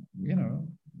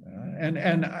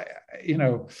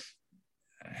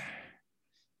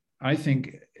 I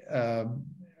think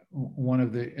one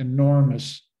of the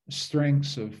enormous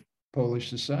strengths of Polish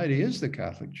society is the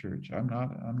Catholic Church.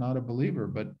 I'm not a believer,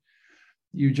 but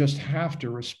you just have to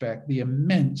respect the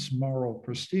immense moral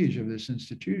prestige of this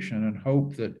institution and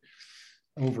hope that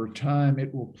over time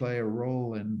it will play a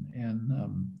role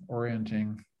in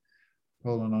orienting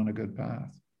Poland on a good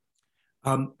path.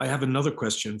 I have another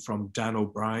question from Dan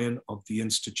O'Brien of the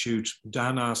Institute.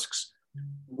 Dan asks,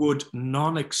 would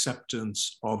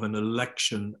non-acceptance of an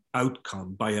election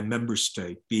outcome by a member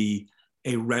state be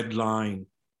a red line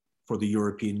for the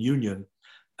European Union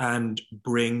and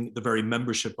bring the very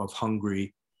membership of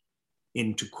Hungary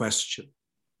into question?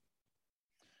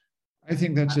 I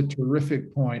think that's a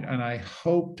terrific point, and I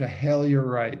hope to hell you're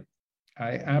right.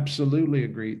 I absolutely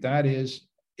agree. That is,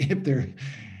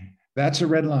 that's a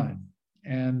red line.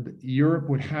 And Europe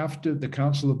would have to, the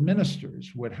Council of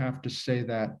Ministers would have to say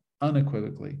that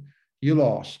unequivocally. You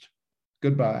lost.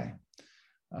 Goodbye.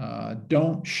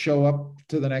 Don't show up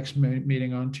to the next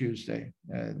meeting on Tuesday.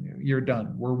 You're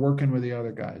done. We're working with the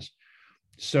other guys.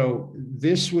 So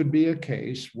this would be a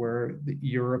case where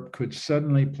Europe could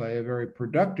suddenly play a very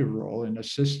productive role in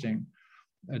assisting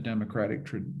a democratic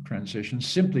transition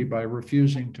simply by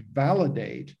refusing to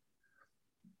validate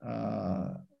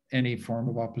any form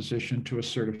of opposition to a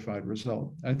certified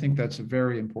result. I think that's a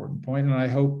very important point, and I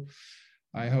hope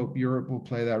Europe will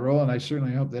play that role. And I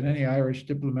certainly hope that any Irish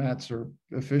diplomats or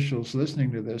officials listening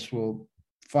to this will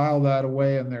file that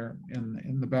away in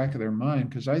the back of their mind,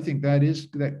 because I think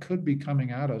that could be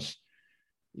coming at us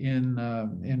in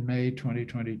May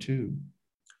 2022.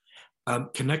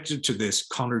 Connected to this,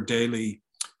 Connor Daly,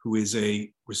 who is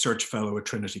a research fellow at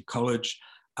Trinity College,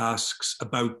 asks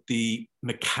about the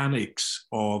mechanics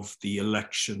of the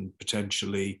election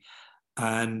potentially.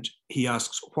 And he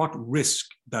asks what risk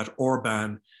that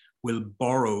Orban will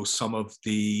borrow some of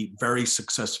the very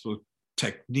successful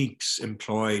techniques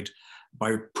employed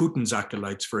by Putin's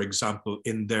acolytes, for example,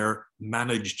 in their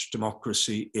managed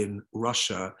democracy in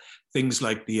Russia, things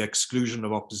like the exclusion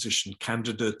of opposition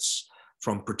candidates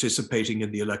from participating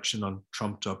in the election on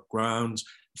trumped up grounds,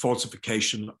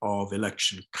 falsification of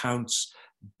election counts,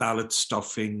 ballot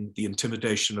stuffing, the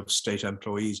intimidation of state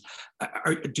employees.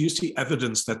 Do you see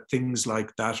evidence that things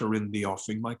like that are in the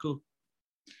offing, Michael?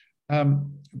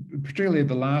 Particularly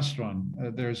the last one.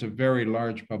 There's a very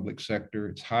large public sector.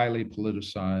 It's highly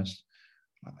politicized,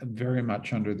 very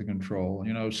much under the control.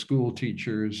 School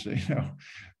teachers,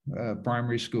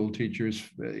 primary school teachers.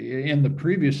 In the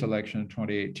previous election in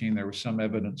 2018, there was some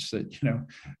evidence that,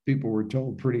 people were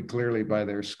told pretty clearly by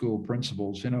their school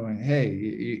principals, hey,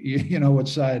 you know what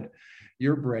side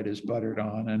your bread is buttered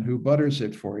on and who butters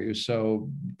it for you. So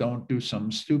don't do something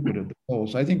stupid at the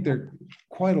polls. I think there's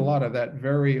quite a lot of that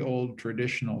very old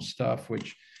traditional stuff,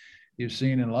 which you've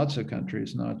seen in lots of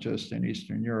countries, not just in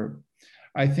Eastern Europe.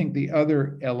 I think the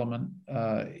other element,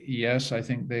 yes, I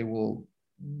think they will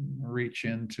reach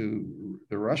into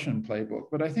the Russian playbook,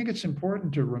 but I think it's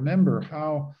important to remember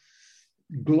how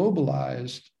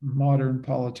globalized modern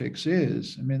politics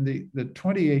is. I mean, the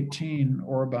 2018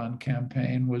 Orban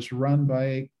campaign was run by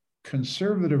a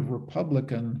conservative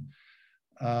Republican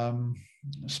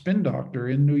spin doctor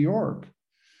in New York.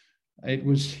 It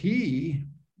was he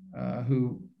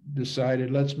who decided,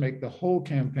 let's make the whole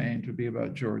campaign to be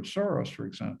about George Soros, for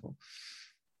example.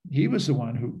 He was the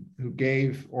one who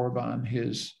gave Orban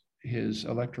his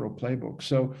electoral playbook.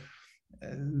 So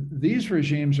these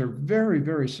regimes are very,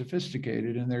 very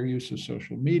sophisticated in their use of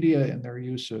social media, in their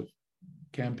use of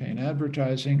campaign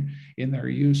advertising, in their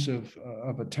use of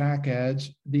attack ads.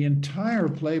 The entire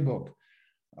playbook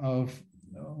of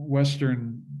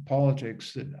Western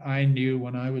politics that I knew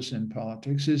when I was in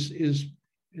politics is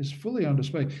fully on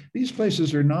display. These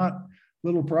places are not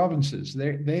little provinces.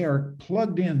 They are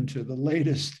plugged into the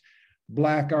latest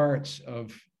black arts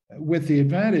with the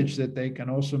advantage that they can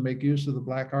also make use of the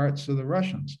black arts of the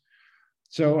Russians.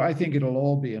 So I think it'll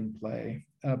all be in play.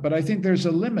 But I think there's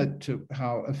a limit to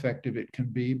how effective it can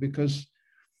be, because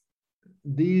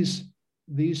these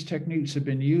techniques have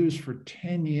been used for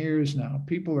 10 years now.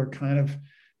 People are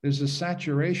there's a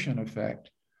saturation effect.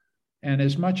 And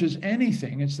as much as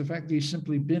anything, it's the fact that he's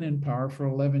simply been in power for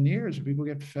 11 years. People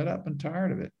get fed up and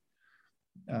tired of it.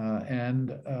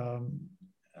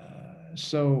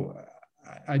 So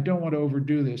I don't want to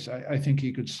overdo this. I think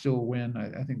he could still win.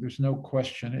 I think there's no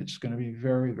question it's going to be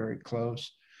very, very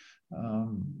close. At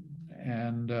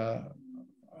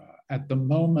the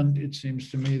moment, it seems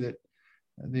to me that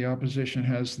the opposition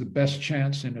has the best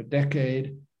chance in a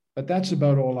decade, but that's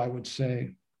about all I would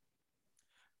say.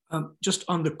 Just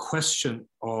on the question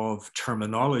of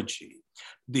terminology,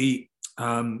 the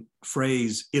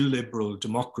phrase illiberal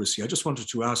democracy, I just wanted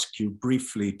to ask you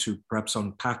briefly to perhaps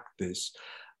unpack this.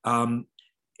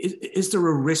 Is there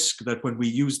a risk that when we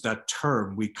use that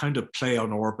term, we kind of play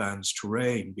on Orban's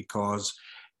terrain, because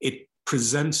it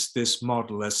presents this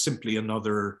model as simply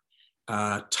another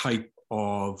type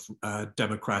of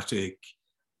democratic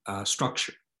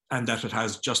structure, and that it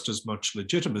has just as much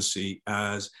legitimacy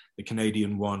as the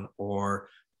Canadian one or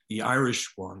the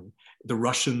Irish one? The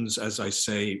Russians, as I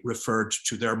say, referred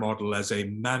to their model as a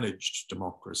managed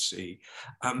democracy.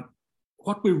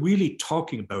 What we're really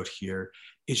talking about here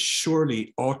is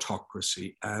surely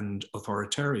autocracy and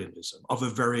authoritarianism of a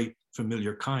very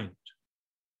familiar kind.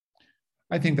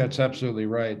 I think that's absolutely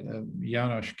right.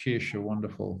 János Kiss, a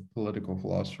wonderful political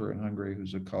philosopher in Hungary,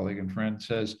 who's a colleague and friend,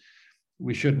 says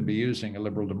we shouldn't be using a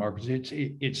liberal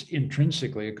democracy. It's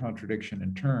intrinsically a contradiction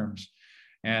in terms.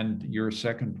 And your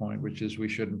second point, which is we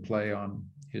shouldn't play on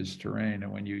his terrain,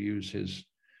 and when you use his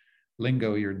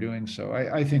lingo, you're doing so.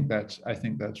 I think that's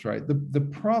right.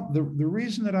 The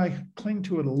reason that I cling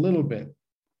to it a little bit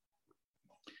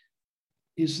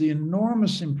is the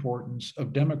enormous importance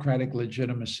of democratic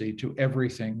legitimacy to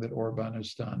everything that Orban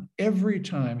has done. Every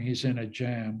time he's in a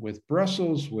jam with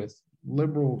Brussels, with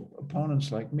liberal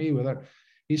opponents like me,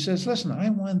 he says, listen,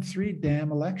 I won 3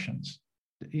 damn elections.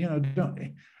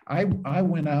 I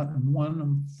went out and won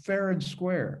them fair and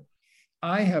square.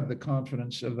 I have the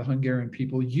confidence of the Hungarian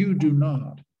people. You do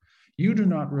not. You do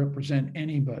not represent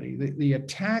anybody. The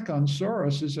attack on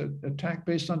Soros is an attack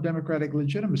based on democratic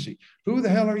legitimacy. Who the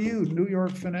hell are you, New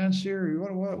York financier?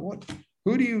 What?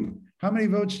 Who do you? How many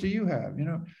votes do you have? You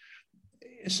know,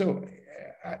 so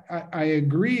I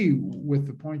agree with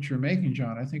the point you're making,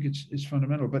 John. I think it's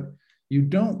fundamental, but you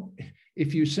don't.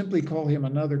 If you simply call him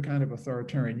another kind of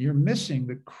authoritarian, you're missing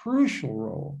the crucial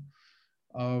role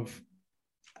of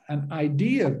an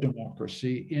idea of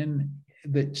democracy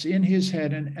that's in his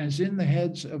head and as in the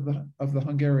heads of the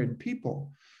Hungarian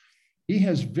people. He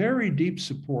has very deep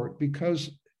support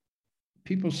because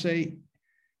people say,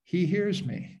 he hears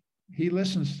me, he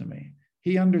listens to me,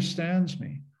 he understands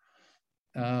me.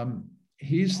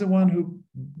 He's the one who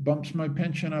bumps my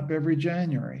pension up every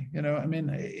January. You know, I mean,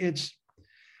 it's,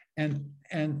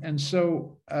 and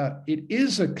so it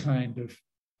is a kind of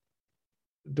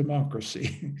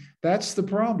democracy. That's the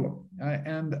problem.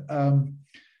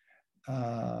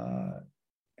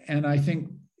 And I think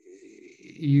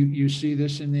you see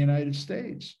this in the United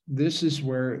States. This is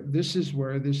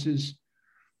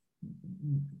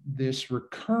this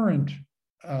recurrent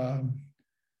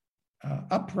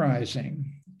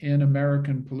uprising in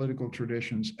American political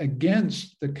traditions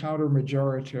against the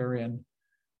counter-majoritarian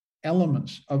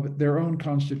elements of their own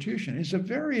constitution is a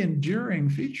very enduring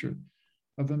feature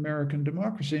of American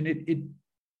democracy. And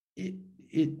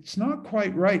it's not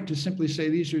quite right to simply say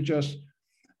these are just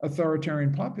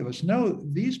authoritarian populists. No,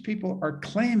 these people are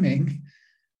claiming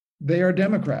they are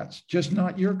Democrats, just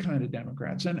not your kind of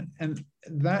Democrats. And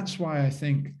that's why I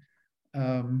think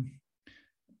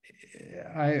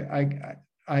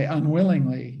I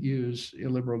unwillingly use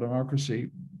illiberal democracy,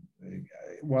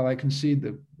 while I concede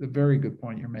the very good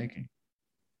point you're making.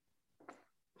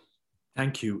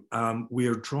 Thank you. We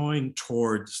are drawing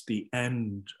towards the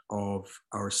end of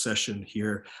our session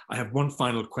here. I have one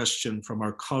final question from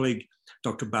our colleague,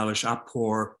 Dr. Balázs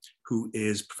Apor, who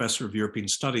is Professor of European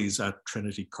Studies at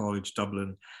Trinity College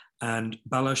Dublin. And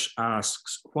Balázs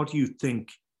asks, what do you think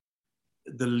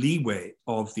the leeway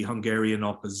of the Hungarian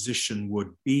opposition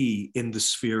would be in the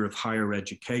sphere of higher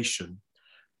education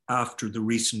after the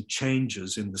recent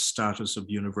changes in the status of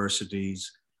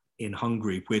universities in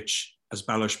Hungary, which, as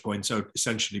Balázs points out,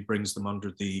 essentially brings them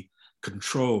under the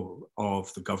control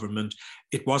of the government?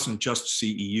 It wasn't just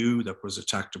CEU that was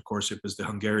attacked, of course, it was the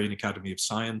Hungarian Academy of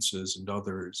Sciences and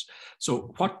others.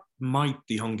 So what might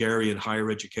the Hungarian higher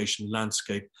education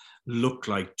landscape look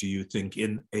like, do you think,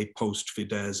 in a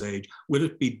post-Fidesz age? Will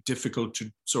it be difficult to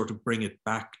sort of bring it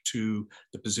back to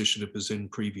the position it was in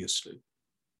previously?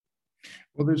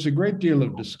 Well, there's a great deal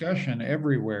of discussion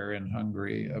everywhere in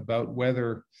Hungary about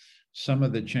whether some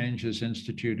of the changes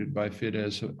instituted by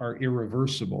Fidesz are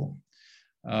irreversible.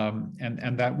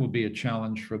 And that will be a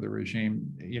challenge for the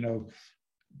regime. You know,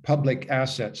 public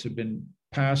assets have been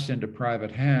passed into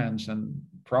private hands, and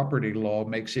property law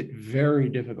makes it very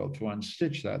difficult to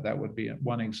unstitch that. That would be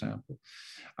one example.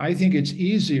 I think it's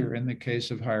easier in the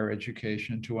case of higher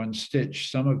education to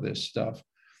unstitch some of this stuff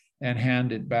and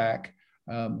hand it back.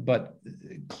 But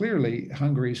clearly,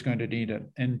 Hungary is going to need an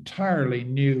entirely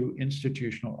new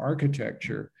institutional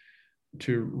architecture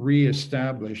to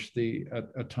reestablish the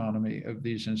autonomy of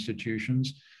these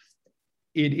institutions.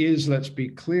 It is, let's be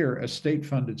clear, a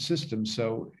state-funded system,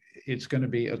 so it's going to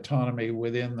be autonomy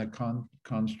within the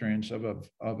constraints of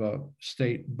a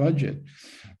state budget.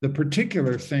 The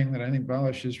particular thing that I think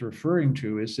Balázs is referring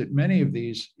to is that many of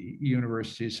these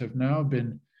universities have now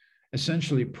been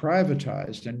essentially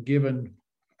privatized and given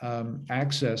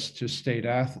access to state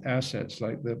assets,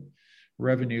 like the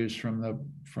revenues from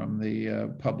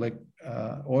the public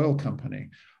oil company.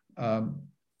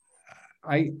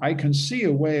 I can see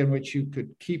a way in which you could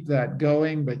keep that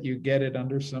going, but you get it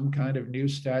under some kind of new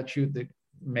statute that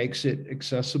makes it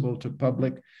accessible to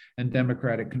public and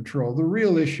democratic control. The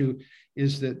real issue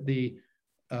is that the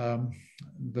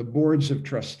boards of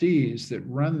trustees that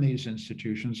run these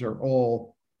institutions are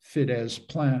all Fidesz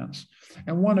plans.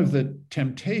 And one of the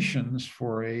temptations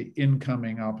for an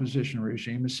incoming opposition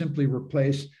regime is simply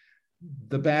replace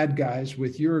the bad guys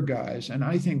with your guys. And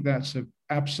I think that's an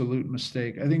absolute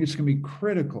mistake. I think it's going to be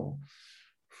critical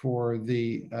for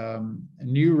the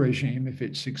new regime, if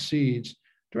it succeeds,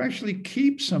 to actually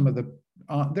keep some of the,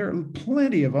 there are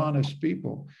plenty of honest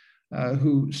people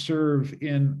who serve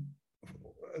in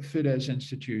Fidesz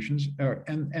institutions,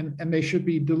 and they should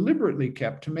be deliberately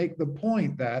kept to make the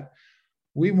point that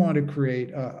we want to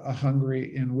create a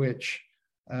Hungary in which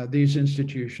these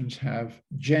institutions have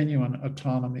genuine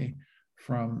autonomy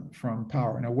from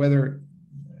power. Now, whether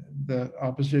the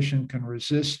opposition can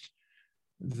resist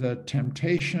the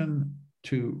temptation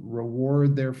to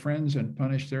reward their friends and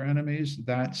punish their enemies,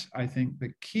 that's, I think,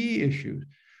 the key issue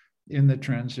in the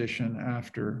transition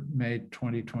after May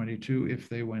 2022 if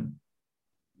they win.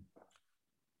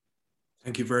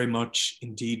 Thank you very much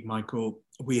indeed, Michael.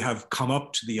 We have come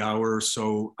up to the hour,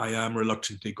 so I am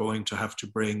reluctantly going to have to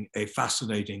bring a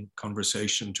fascinating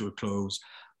conversation to a close.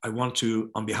 I want to,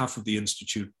 on behalf of the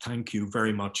Institute, thank you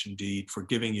very much indeed for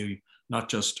giving you not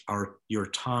just your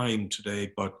time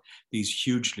today, but these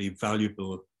hugely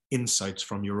valuable insights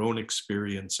from your own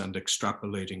experience and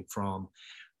extrapolating from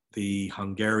the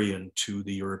Hungarian to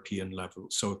the European level.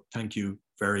 So thank you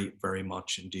very, very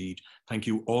much indeed. Thank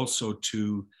you also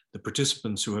to the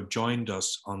participants who have joined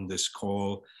us on this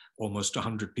call, almost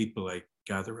 100 people, I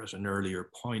gather, at an earlier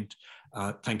point.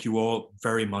 Thank you all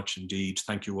very much indeed.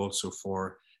 Thank you also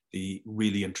for the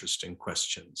really interesting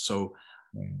questions. So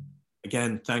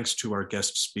again, thanks to our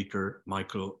guest speaker,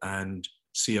 Michael, and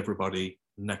see everybody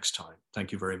next time.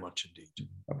 Thank you very much indeed.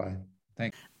 Bye-bye.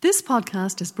 Thanks. This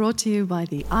podcast is brought to you by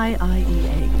the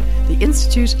IIEA, the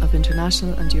Institute of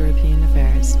International and European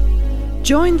Affairs.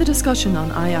 Join the discussion on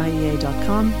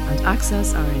IIEA.com and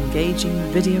access our engaging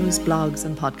videos, blogs,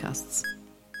 and podcasts.